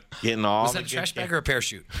truck, getting all. Was that a trash bag or a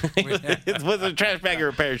parachute? It was a trash bag or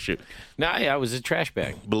a parachute. No, yeah, it was a trash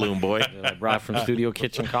bag. Balloon boy. I brought from Studio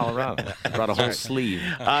Kitchen, Colorado. I brought a whole sleeve.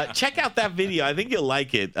 Check out that video. I think you'll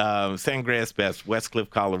like it. Sangre's Best, Westcliff,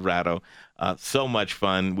 Colorado. So much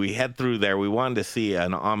fun. We head through there. We wanted to see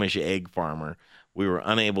an Amish egg farmer. We were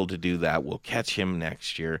unable to do that. We'll catch him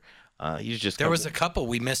next year. There was a couple.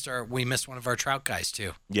 We missed one of our trout guys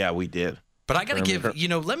too. Yeah, we did. But I got to give,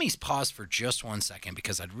 let me pause for just 1 second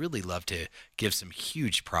because I'd really love to give some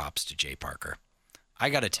huge props to Jay Parker. I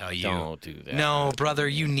got to tell you. Don't do that. No, brother,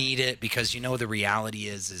 you need it because the reality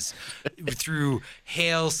is through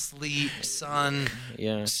hail, sleet, sun,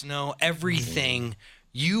 snow, everything,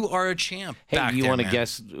 you are a champ. Hey, you want to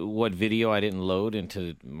guess what video I didn't load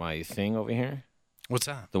into my thing over here? What's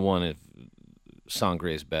that? The one of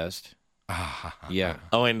Sangre's Best. Yeah.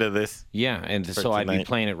 Oh, into this? Yeah, and so I'd be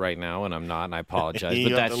playing it right now, and I'm not, and I apologize.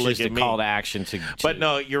 But that's just a call to action to But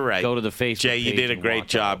no, you're right. Go to the Facebook Jay, you page did a great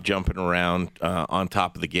job jumping around on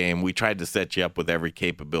top of the game. We tried to set you up with every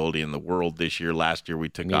capability in the world this year. Last year, we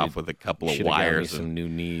took off with a couple of wires. Some new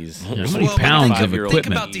knees. How many pounds of equipment? Think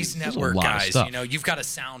about these network guys. You've got a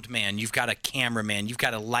sound man, you've got a cameraman, you've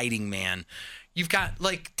got a lighting man. You've got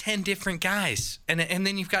like 10 different guys, and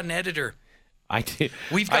then you've got an editor.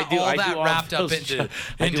 We've got all that wrapped up into.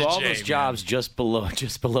 I do all those jobs just below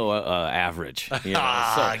average. So get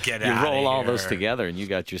out. You roll all those together, and you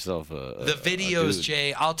got yourself the videos,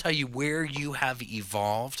 Jay. I'll tell you where you have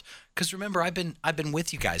evolved. Because remember, I've been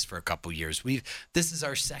with you guys for a couple years. This is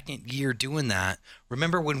our second year doing that.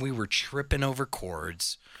 Remember when we were tripping over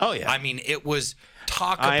cords? Oh yeah. I mean, it was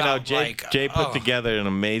I know Jay put together an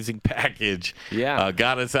amazing package. Yeah.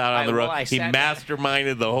 Got us out on the road. He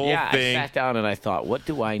masterminded the whole thing. I sat down and I thought, what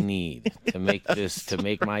do I need to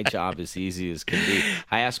make my job as easy as can be?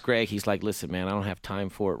 I asked Greg. He's like, listen, man, I don't have time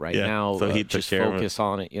for it right now. So he just focus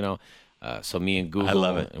on it, So me and Google, I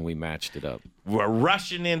love it. And we matched it up. We're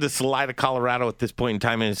rushing into Salida, Colorado at this point in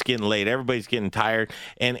time, and it's getting late. Everybody's getting tired.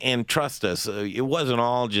 And trust us, it wasn't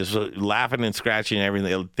all just laughing and scratching and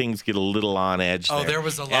everything. Things get a little on edge. Oh, there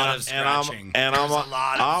was a lot of scratching.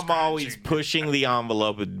 I'm always pushing the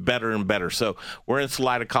envelope better and better. So we're in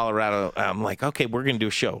Salida, Colorado. I'm like, okay, we're going to do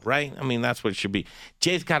a show, right? I mean, that's what it should be.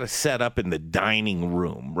 Jay's got to set up in the dining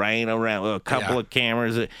room, right? Around a couple of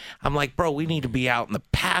cameras. I'm like, bro, we need to be out in the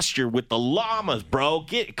pasture with the llamas, bro.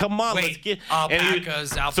 Come on, let's get.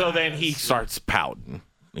 Alpacas. So then he starts pouting,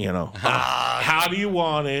 how do you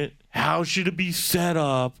want it? how should it be set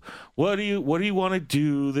up? What do you want to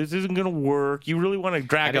do? This isn't going to work. You really want to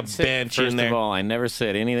drag a bench in there? First of all, I never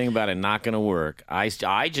said anything about it not going to work. I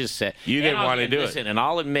just said you didn't want to do it. And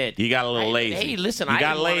I'll admit you got a little lazy. Hey, listen, you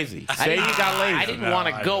got lazy. Say you got lazy. I didn't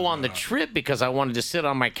want to go on the trip because I wanted to sit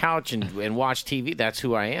on my couch and watch TV. That's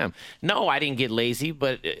who I am. No, I didn't get lazy,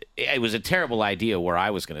 but it was a terrible idea where I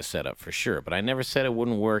was going to set up for sure. But I never said it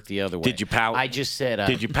wouldn't work the other way. Did you pout? I just said.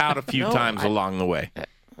 Did you pout a few times along the way?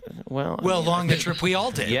 Well, along the trip, we all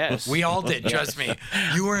did. Yes. We all did, trust me.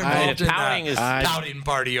 You were involved in that pouting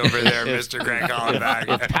party over there, Mr. Greg Hollenbach.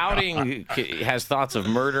 If pouting has thoughts of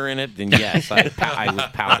murder in it, then yes, I was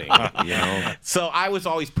pouting. You know? So I was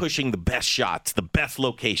always pushing the best shots, the best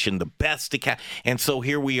location, the best and so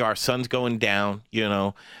here we are, sun's going down,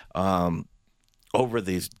 over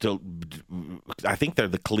these, I think they're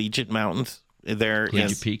the Collegiate Mountains. There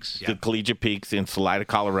Peaks. The Collegiate Peaks in Salida,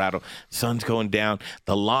 Colorado. Sun's going down.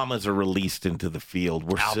 The llamas are released into the field.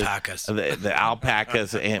 Alpacas. The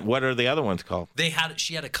alpacas. And what are the other ones called?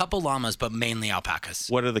 She had a couple llamas, but mainly alpacas.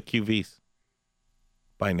 What are the QVs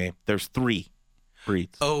by name? There's 3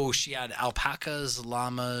 breeds. Oh, she had alpacas,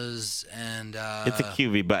 llamas, and it's a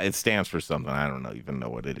QV, but it stands for something. I don't even know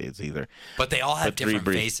what it is either. But they all have different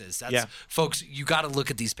faces. Yeah. Folks, you got to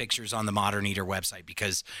look at these pictures on the Modern Eater website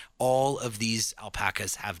because all of these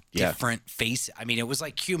alpacas have different faces. I mean, it was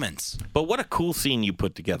like humans. But what a cool scene you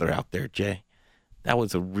put together out there, Jay. That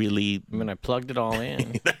was a really... I mean, I plugged it all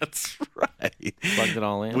in. That's right. Plugged it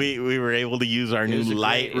all in. We were able to use our new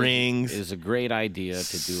light rings. It was a great idea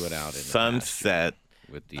to do it out in sunset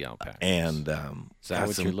with the alpacas. And is that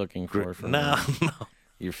what you're looking for? No.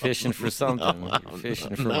 You're fishing for something. You're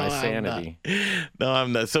fishing for my sanity. No,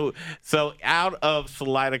 I'm not. So out of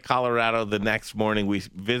Salida, Colorado, the next morning, we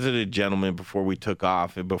visited a gentleman before we took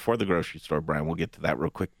off, and before the grocery store, Brian. We'll get to that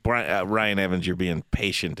real quick. Ryan Evans, you're being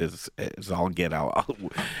patient as all get out.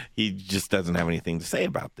 He just doesn't have anything to say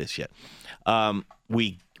about this yet.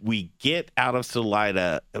 We get out of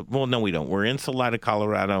Salida. Well, no, we don't. We're in Salida,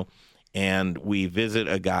 Colorado, and we visit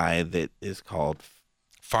a guy that is called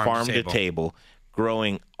Farm to Table,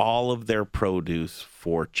 growing all of their produce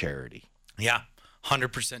for charity. Yeah,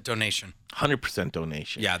 100% donation. 100%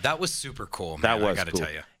 donation. Yeah, that was super cool, man. That was I got to cool.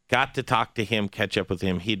 tell you. Got to talk to him, catch up with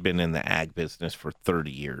him. He'd been in the ag business for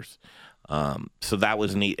 30 years. So that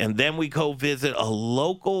was neat. And then we go visit a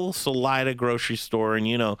local Salida grocery store. And,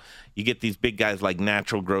 you get these big guys like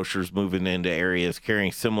Natural Grocers moving into areas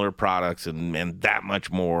carrying similar products and that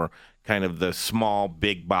much more, kind of the small,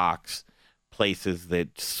 big box places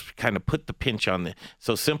that kind of put the pinch on the.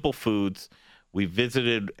 So Simple Foods, we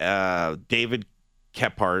visited David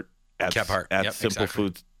Kephart at Simple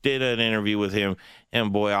Foods, did an interview with him,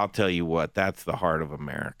 and boy, I'll tell you what, that's the heart of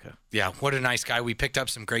America. Yeah, what a nice guy. We picked up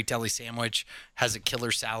some great deli sandwich, has a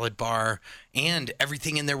killer salad bar, and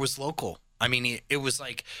everything in there was local. I mean, it was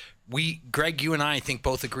like Greg, you and I think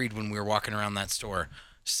both agreed when we were walking around that store,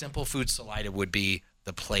 Simple Foods Salida would be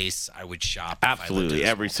the place I would shop. Absolutely,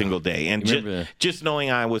 every single day. And just knowing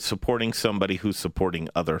I was supporting somebody who's supporting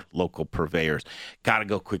other local purveyors. Got to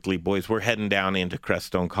go quickly, boys. We're heading down into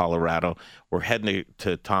Crestone, Colorado. We're heading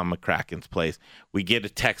to Tom McCracken's place. We get a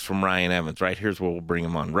text from Ryan Evans. Right, here's where we'll bring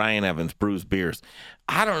him on. Ryan Evans, Brews Beers.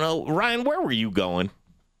 I don't know. Ryan, where were you going?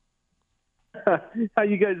 How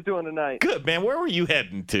you guys doing tonight? Good, man. Where were you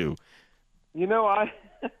heading to?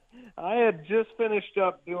 I had just finished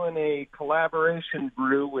up doing a collaboration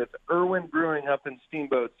brew with Irwin Brewing up in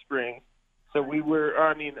Steamboat Springs. So we were,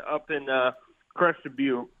 up in Crested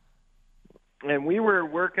Butte. And we were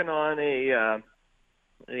working on a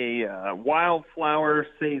wildflower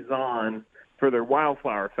saison for their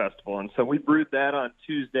wildflower festival. And so we brewed that on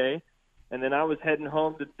Tuesday. And then I was heading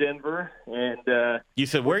home to Denver. And you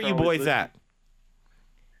said, where are you boys at?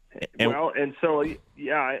 And so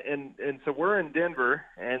we're in Denver,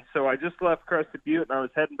 and so I just left Crested Butte, and I was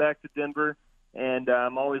heading back to Denver, and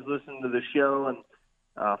I'm always listening to the show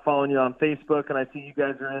and following you on Facebook, and I see you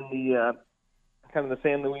guys are in the kind of the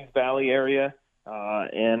San Luis Valley area,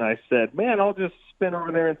 and I said, man, I'll just spin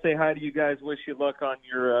over there and say hi to you guys, wish you luck on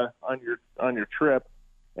your trip.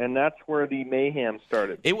 And that's where the mayhem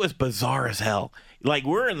started. It was bizarre as hell. Like,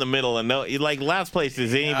 we're in the middle of last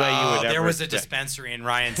places anybody you would ever there was a expect. dispensary, and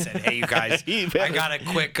Ryan said, hey, you guys, I got a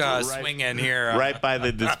quick swing in here. Right by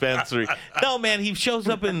the dispensary. No, man, he shows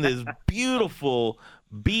up in this beautiful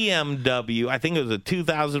BMW. I think it was a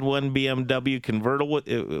 2001 BMW convertible.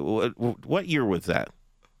 What year was that?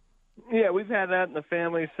 Yeah, we've had that in the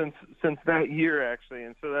family since that year, actually.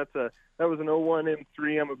 And so that was an 01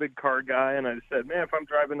 M3. I'm a big car guy, and I said, man, if I'm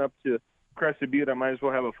driving up to Crested Butte. I might as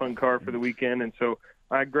well have a fun car for the weekend, and so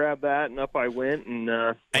I grabbed that and up I went. And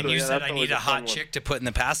you said I need a hot chick to put in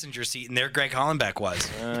the passenger seat, and there Greg Hollenbeck was.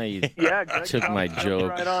 Yeah, Greg took my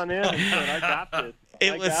joke right on in. I got this.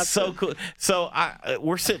 It was so cool. So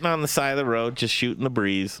we're sitting on the side of the road, just shooting the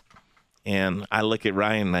breeze, and I look at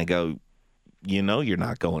Ryan and I go, "You know, you're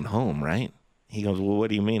not going home, right?" He goes, "Well, what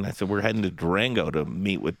do you mean?" I said, "We're heading to Durango to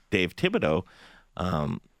meet with Dave Thibodeau,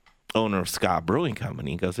 owner of Ska Brewing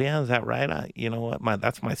Company." He goes, "Yeah, is that right? You know what?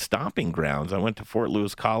 That's my stomping grounds. I went to Fort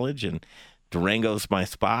Lewis College, and Durango's my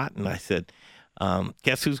spot." And I said,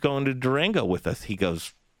 "Guess who's going to Durango with us?" He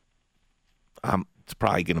goes, "It's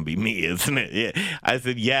probably going to be me, isn't it?" Yeah. I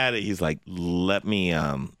said, "Yeah." He's like, "Let me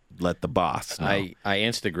let the boss know." I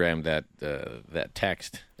Instagrammed that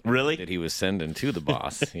text. Really? That he was sending to the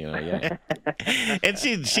boss, yeah. And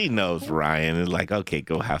she knows Ryan and like, okay,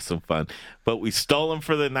 go have some fun. But we stole him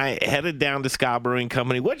for the night, headed down to Ska Brewing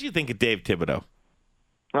Company. What did you think of Dave Thibodeau?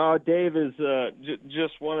 Oh, Dave is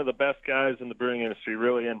just one of the best guys in the brewing industry,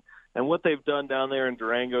 really. And what they've done down there in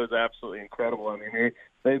Durango is absolutely incredible. I mean,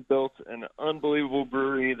 they've built an unbelievable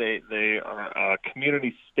brewery. They are a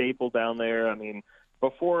community staple down there. I mean,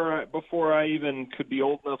 Before I even could be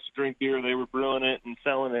old enough to drink beer, they were brewing it and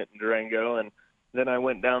selling it in Durango. And then I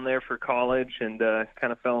went down there for college and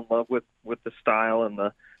kind of fell in love with the style and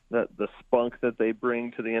the spunk that they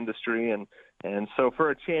bring to the industry. And so for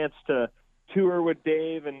a chance to tour with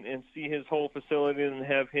Dave and see his whole facility and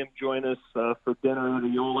have him join us for dinner at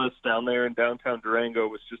Aeolus down there in downtown Durango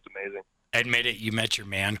was just amazing. Admit it, you met your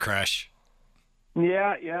man crush.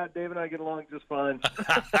 Yeah, Dave and I get along just fine.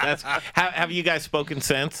 Have you guys spoken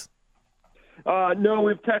since? No,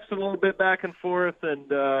 we've texted a little bit back and forth,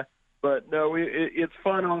 but no, it's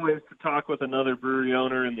fun always to talk with another brewery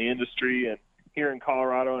owner in the industry and here in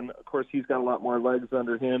Colorado, and of course he's got a lot more legs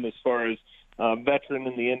under him as far as veteran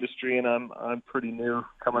in the industry, and I'm pretty new,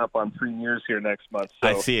 coming up on 3 years here next month. So,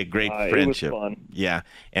 I see a great friendship. It was fun. Yeah,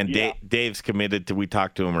 and Dave's committed to. We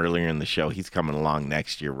talked to him earlier in the show. He's coming along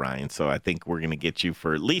next year, Ryan. So I think we're going to get you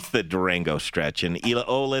for at least the Durango stretch. And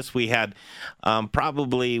Aeolus, we had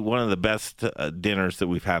probably one of the best dinners that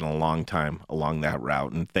we've had in a long time along that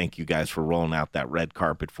route. And thank you guys for rolling out that red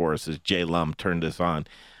carpet for us as Jay Lum turned us on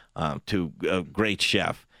to a great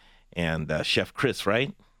chef and Chef Chris,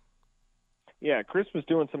 right? Yeah, Chris was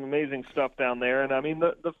doing some amazing stuff down there, and I mean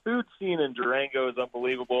the food scene in Durango is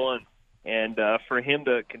unbelievable, and for him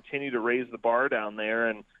to continue to raise the bar down there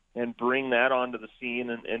and bring that onto the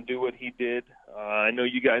scene and do what he did. I know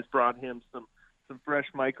you guys brought him some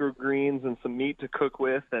fresh microgreens and some meat to cook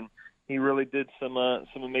with, and he really did some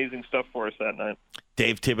amazing stuff for us that night.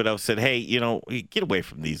 Dave Thibodeau said, "Hey, get away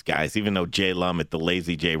from these guys." Even though Jay Lum at the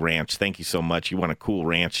Lazy J Ranch, thank you so much. You want a cool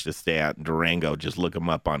ranch to stay at in Durango, just look him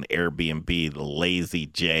up on Airbnb, the Lazy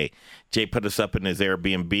J. Jay put us up in his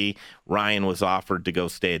Airbnb. Ryan was offered to go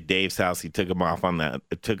stay at Dave's house. He took him up on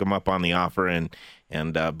the offer,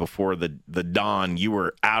 and before the dawn, you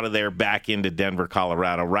were out of there back into Denver,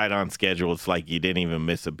 Colorado, right on schedule. It's like you didn't even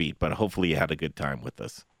miss a beat, but hopefully you had a good time with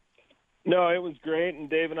us. No, it was great, and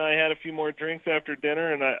Dave and I had a few more drinks after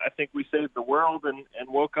dinner, and I think we saved the world and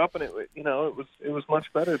woke up, and it was much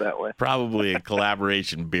better that way. Probably a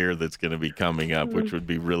collaboration beer that's going to be coming up, which would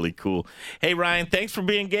be really cool. Hey, Ryan, thanks for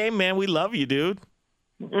being game, man. We love you, dude.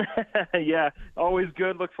 Yeah, always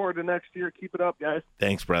good. Look forward to next year. Keep it up, guys.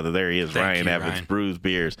 Thanks, brother. There he is, Ryan Evans, Brews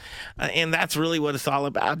Beers. And that's really what it's all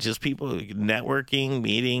about, just people networking,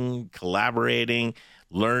 meeting, collaborating,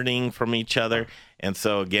 learning from each other. And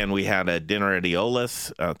so, again, we had a dinner at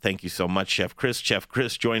Aeolus. Thank you so much, Chef Chris. Chef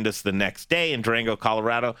Chris joined us the next day in Durango,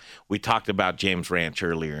 Colorado. We talked about James Ranch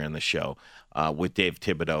earlier in the show with Dave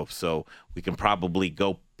Thibodeau. So we can probably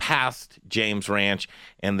go past James Ranch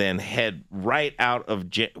and then head right out of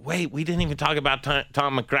wait, we didn't even talk about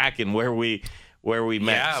Tom McCracken where we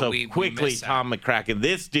met. Yeah, so we quickly, Tom McCracken.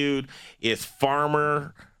 This dude is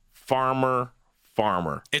farmer.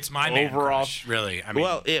 It's my man crush, really.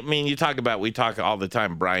 We talk all the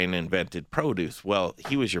time. Brian invented produce. Well,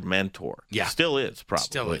 he was your mentor. Yeah. Still is, probably.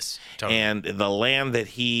 Still is. Totally. And the land that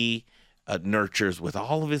he nurtures with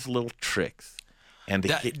all of his little tricks. And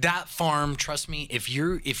that farm, trust me, if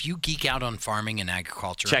you geek out on farming and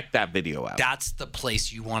agriculture, check that video out. That's the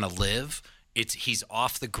place you want to live. He's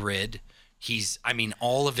off the grid.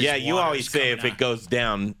 All of his you always say if it goes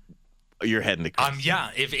down, you're heading to Chris.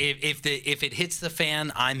 If it hits the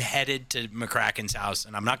fan, I'm headed to McCracken's house,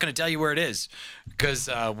 and I'm not going to tell you where it is because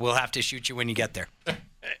we'll have to shoot you when you get there.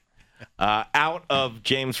 Out of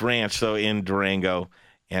James Ranch, so in Durango,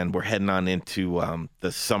 and we're heading on into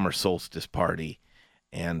the summer solstice party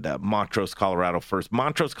and Montrose, Colorado first.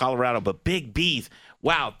 Montrose, Colorado, but Big B's.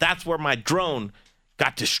 Wow, that's where my drone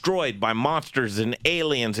got destroyed by monsters and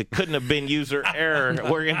aliens. It couldn't have been user error.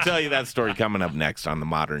 We're going to tell you that story coming up next on the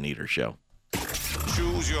Modern Eater Show.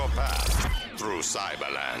 Choose your path through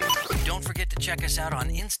Cyberland. Don't forget to check us out on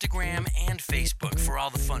Instagram and Facebook for all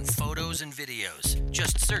the fun photos and videos.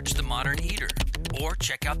 Just search The Modern Eater or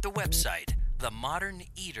check out the website,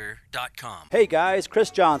 themoderneater.com. Hey guys,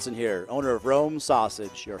 Chris Johnson here, owner of Rome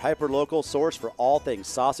Sausage, your hyper-local source for all things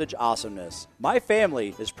sausage awesomeness. My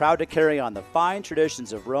family is proud to carry on the fine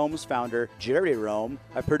traditions of Rome's founder, Jerry Rome,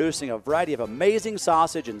 by producing a variety of amazing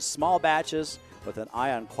sausage in small batches with an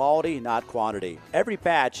eye on quality, not quantity. Every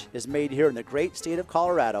batch is made here in the great state of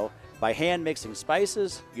Colorado by hand mixing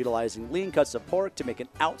spices, utilizing lean cuts of pork to make an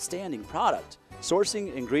outstanding product.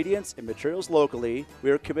 Sourcing ingredients and materials locally, we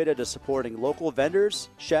are committed to supporting local vendors,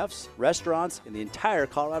 chefs, restaurants, and the entire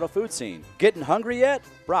Colorado food scene. Getting hungry yet?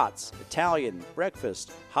 Brats, Italian,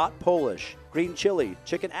 breakfast, hot Polish, green chili,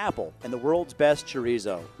 chicken apple, and the world's best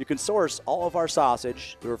chorizo. You can source all of our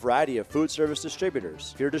sausage through a variety of food service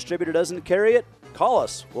distributors. If your distributor doesn't carry it, call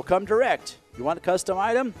us. We'll come direct. You want a custom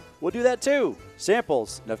item? We'll do that too.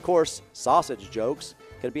 Samples, and of course, sausage jokes,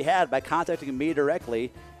 can be had by contacting me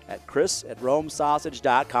directly at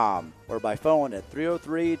chris@romesausage.com or by phone at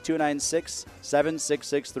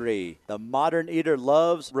 303-296-7663. The Modern Eater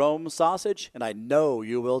loves Rome Sausage, and I know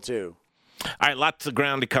you will too. All right, lots of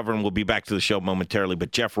ground to cover, and we'll be back to the show momentarily.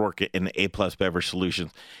 But Jeff Rourke in the A-Plus Beverage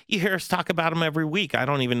Solutions, you hear us talk about him every week. I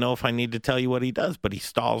don't even know if I need to tell you what he does, but he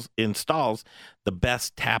installs the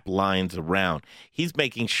best tap lines around. He's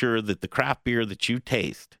making sure that the craft beer that you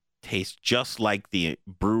taste tastes just like the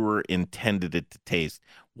brewer intended it to taste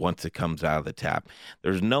once it comes out of the tap.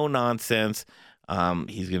 There's no nonsense.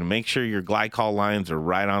 He's going to make sure your glycol lines are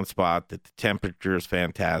right on spot, that the temperature is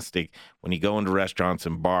fantastic. When you go into restaurants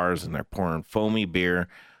and bars and they're pouring foamy beer,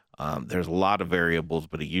 there's a lot of variables,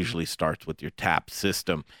 but it usually starts with your tap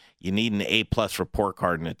system. You need an A-plus report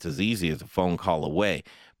card, and it's as easy as a phone call away.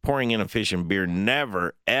 Pouring inefficient beer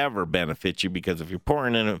never, ever benefits you, because if you're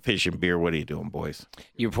pouring inefficient beer, what are you doing, boys?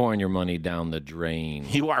 You're pouring your money down the drain.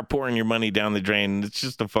 You are pouring your money down the drain. It's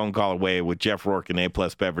just a phone call away with Jeff Rourke and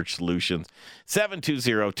A-Plus Beverage Solutions,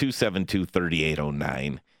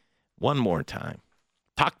 720-272-3809. One more time.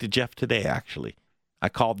 Talk to Jeff today, actually. I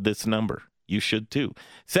called this number. You should too.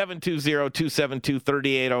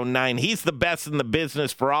 720-272-3809. He's the best in the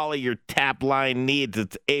business for all of your tap line needs.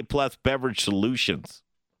 It's A-Plus Beverage Solutions.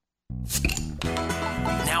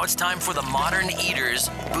 Now it's time for the Modern Eaters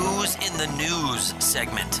Booze in the News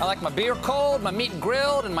segment. I like my beer cold, my meat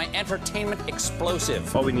grilled, and my entertainment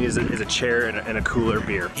explosive. All we need is a chair and a cooler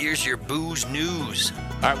beer. Here's your booze news.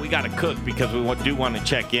 All right, we got to cook because we do want to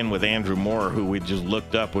check in with Andrew Moore, who we just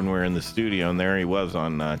looked up when we were in the studio, and there he was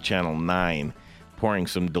on Channel 9. Pouring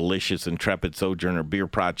some delicious Intrepid Sojourner Beer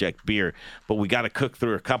Project beer. But we got to cook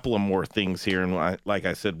through a couple of more things here. And like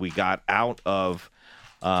I said, we got out of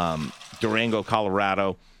Durango,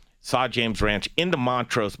 Colorado, saw James Ranch, into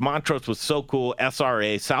Montrose. Montrose was so cool.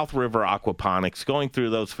 SRA, South River Aquaponics, going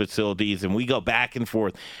through those facilities, and we go back and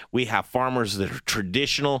forth. We have farmers that are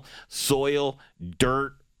traditional soil,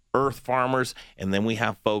 dirt, earth farmers, and then we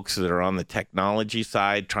have folks that are on the technology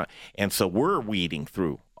side. And so we're weeding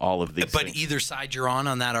through all of these But things. either side you're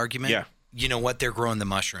on that argument, yeah. You know what? They're growing the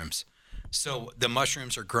mushrooms. So the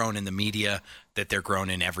mushrooms are grown in the media that they're grown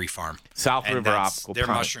in every farm. South River Aquaponics. Their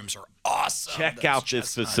mushrooms are awesome. Check out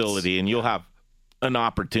this facility, and you'll have an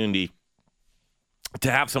opportunity to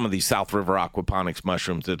have some of these South River Aquaponics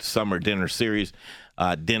mushrooms at Summer Dinner Series,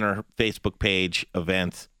 dinner, Facebook page,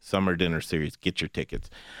 events, Summer Dinner Series. Get your tickets.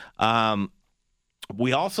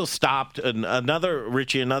 We also stopped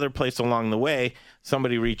another place along the way.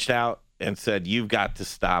 Somebody reached out and said, you've got to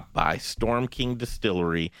stop by Storm King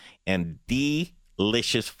Distillery and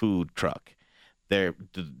Delicious Food Truck. The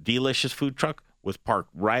Delicious Food Truck was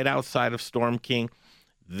parked right outside of Storm King.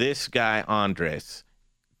 This guy, Andres,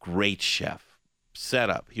 great chef,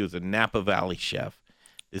 set up. He was a Napa Valley chef.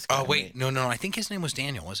 No. I think his name was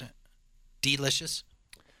Daniel, was it? Delicious?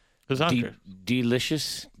 Who's Andres?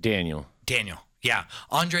 Delicious Daniel. Yeah,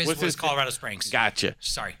 Andres was Colorado Springs. Gotcha.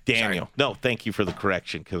 Sorry. Daniel. No, thank you for the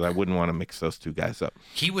correction, because I wouldn't want to mix those two guys up.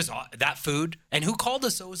 He was that food. And who called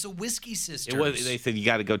us? It was the Whiskey Sisters. They said, you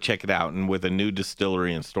got to go check it out. And with a new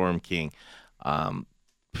distillery in Storm King,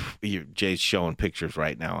 Jay's showing pictures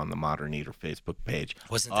right now on the Modern Eater Facebook page.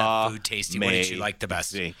 Wasn't that food tasty? What did you like the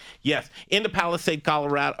best? Yes. Into Palisade,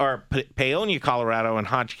 Colorado, or Paonia, Colorado, and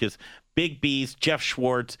Hotchkiss. Big B's, Jeff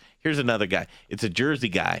Schwartz. Here's another guy. It's a Jersey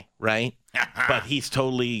guy, right? But he's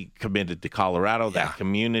totally committed to Colorado, that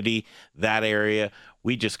community, that area.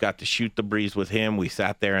 We just got to shoot the breeze with him. We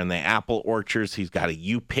sat there in the apple orchards. He's got a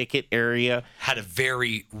U-Picket area. Had a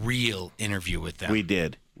very real interview with them. We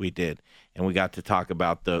did. And we got to talk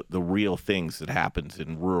about the real things that happens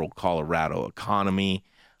in rural Colorado economy,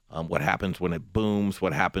 what happens when it booms,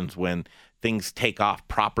 what happens when things take off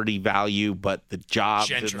property value, but the jobs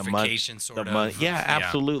and the money. Yeah,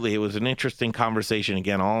 absolutely. It was an interesting conversation.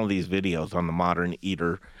 Again, all of these videos on the Modern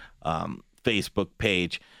Eater Facebook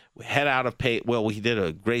page. We head out of we did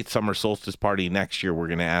a great summer solstice party. Next year, we're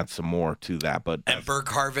going to add some more to that. And Berg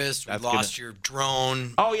Harvest, we lost your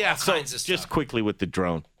drone. Oh, yeah. So just quickly with the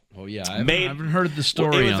drone. Oh, yeah. I haven't heard the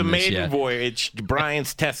story. It was a maiden voyage.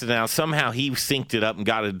 Brian's tested it out. Somehow he synced it up and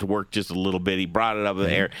got it to work just a little bit. He brought it up in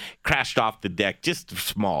the air, crashed off the deck, just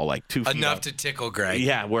small, like 2 feet. Enough to tickle Greg.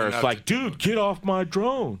 Yeah, where it's like, dude, get off my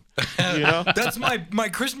drone. You know? That's my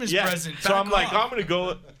Christmas present. So I'm like, I'm going to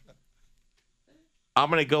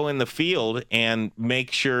go in the field and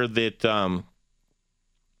make sure that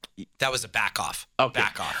that was a back off. Okay.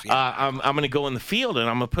 Back off. Yeah. I'm going to go in the field and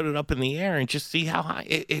I'm going to put it up in the air and just see how high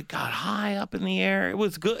it got high up in the air. It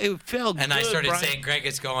was good. It felt good. And I started Brian. saying, Greg,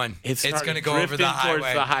 it's going to go over the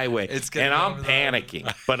highway. And I'm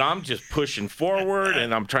panicking, but I'm just pushing forward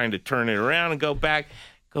and I'm trying to turn it around and go back.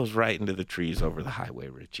 Goes right into the trees over the highway,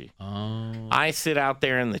 Richie. Oh. I sit out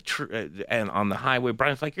there in the and on the highway.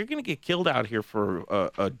 Brian's like, "You're going to get killed out here for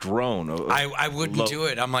a drone." I wouldn't do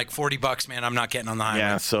it. I'm like, $40, man. I'm not getting on the highway.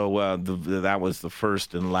 Yeah. So that was the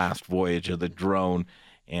first and last voyage of the drone,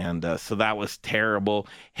 and so that was terrible.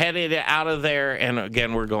 Headed out of there, and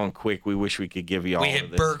again, we're going quick. We wish we could give you all. We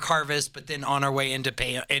hit Berg Harvest, but then on our way into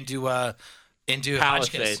Palisade.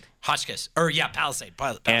 Hotchkiss. Palisade.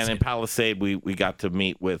 And in Palisade, we got to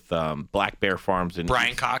meet with Black Bear Farms and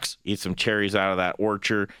Brian Cox. Eat some cherries out of that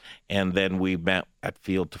orchard. And then we met at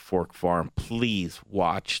Field to Fork Farm. Please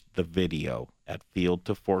watch the video at Field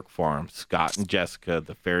to Fork Farm. Scott and Jessica,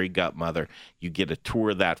 the fairy gut mother. You get a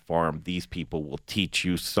tour of that farm. These people will teach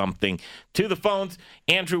you something. To the phones.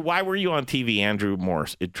 Andrew, why were you on TV? Andrew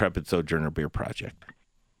Morse, Intrepid Sojourner Beer Project.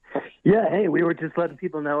 Yeah, hey, we were just letting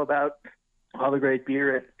people know about all the great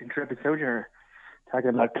beer at Intrepid Sojourner, talking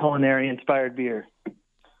about culinary-inspired beer.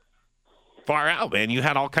 Far out, man. You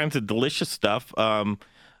had all kinds of delicious stuff.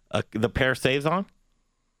 The Pear Saison?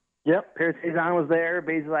 Yep, Pear Saison was there,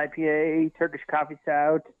 Basil IPA, Turkish Coffee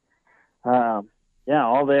Stout.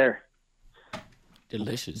 All there.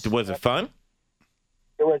 Delicious. Was it fun?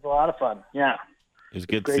 It was a lot of fun, yeah. It was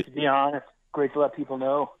good. It's great to be on. It's great to let people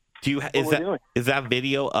know is that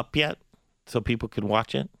video up yet so people can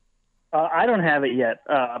watch it? I don't have it yet,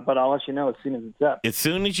 but I'll let you know as soon as it's up. As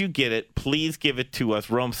soon as you get it, please give it to us.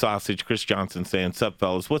 Rome Sausage, Chris Johnson saying, "Sup,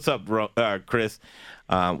 fellas?" What's up, Chris?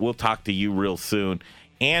 We'll talk to you real soon.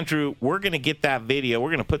 Andrew, we're going to get that video. We're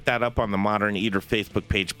going to put that up on the Modern Eater Facebook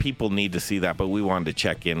page. People need to see that, but we wanted to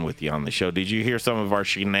check in with you on the show. Did you hear some of our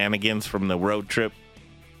shenanigans from the road trip?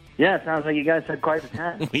 Yeah, it sounds like you guys had quite the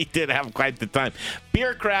time. We did have quite the time.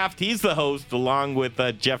 Beercraft, he's the host, along with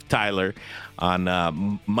Jeff Tyler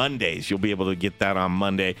on Mondays. You'll be able to get that on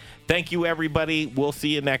Monday. Thank you, everybody. We'll see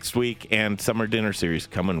you next week. And Summer Dinner Series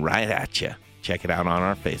coming right at you. Check it out on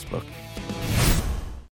our Facebook.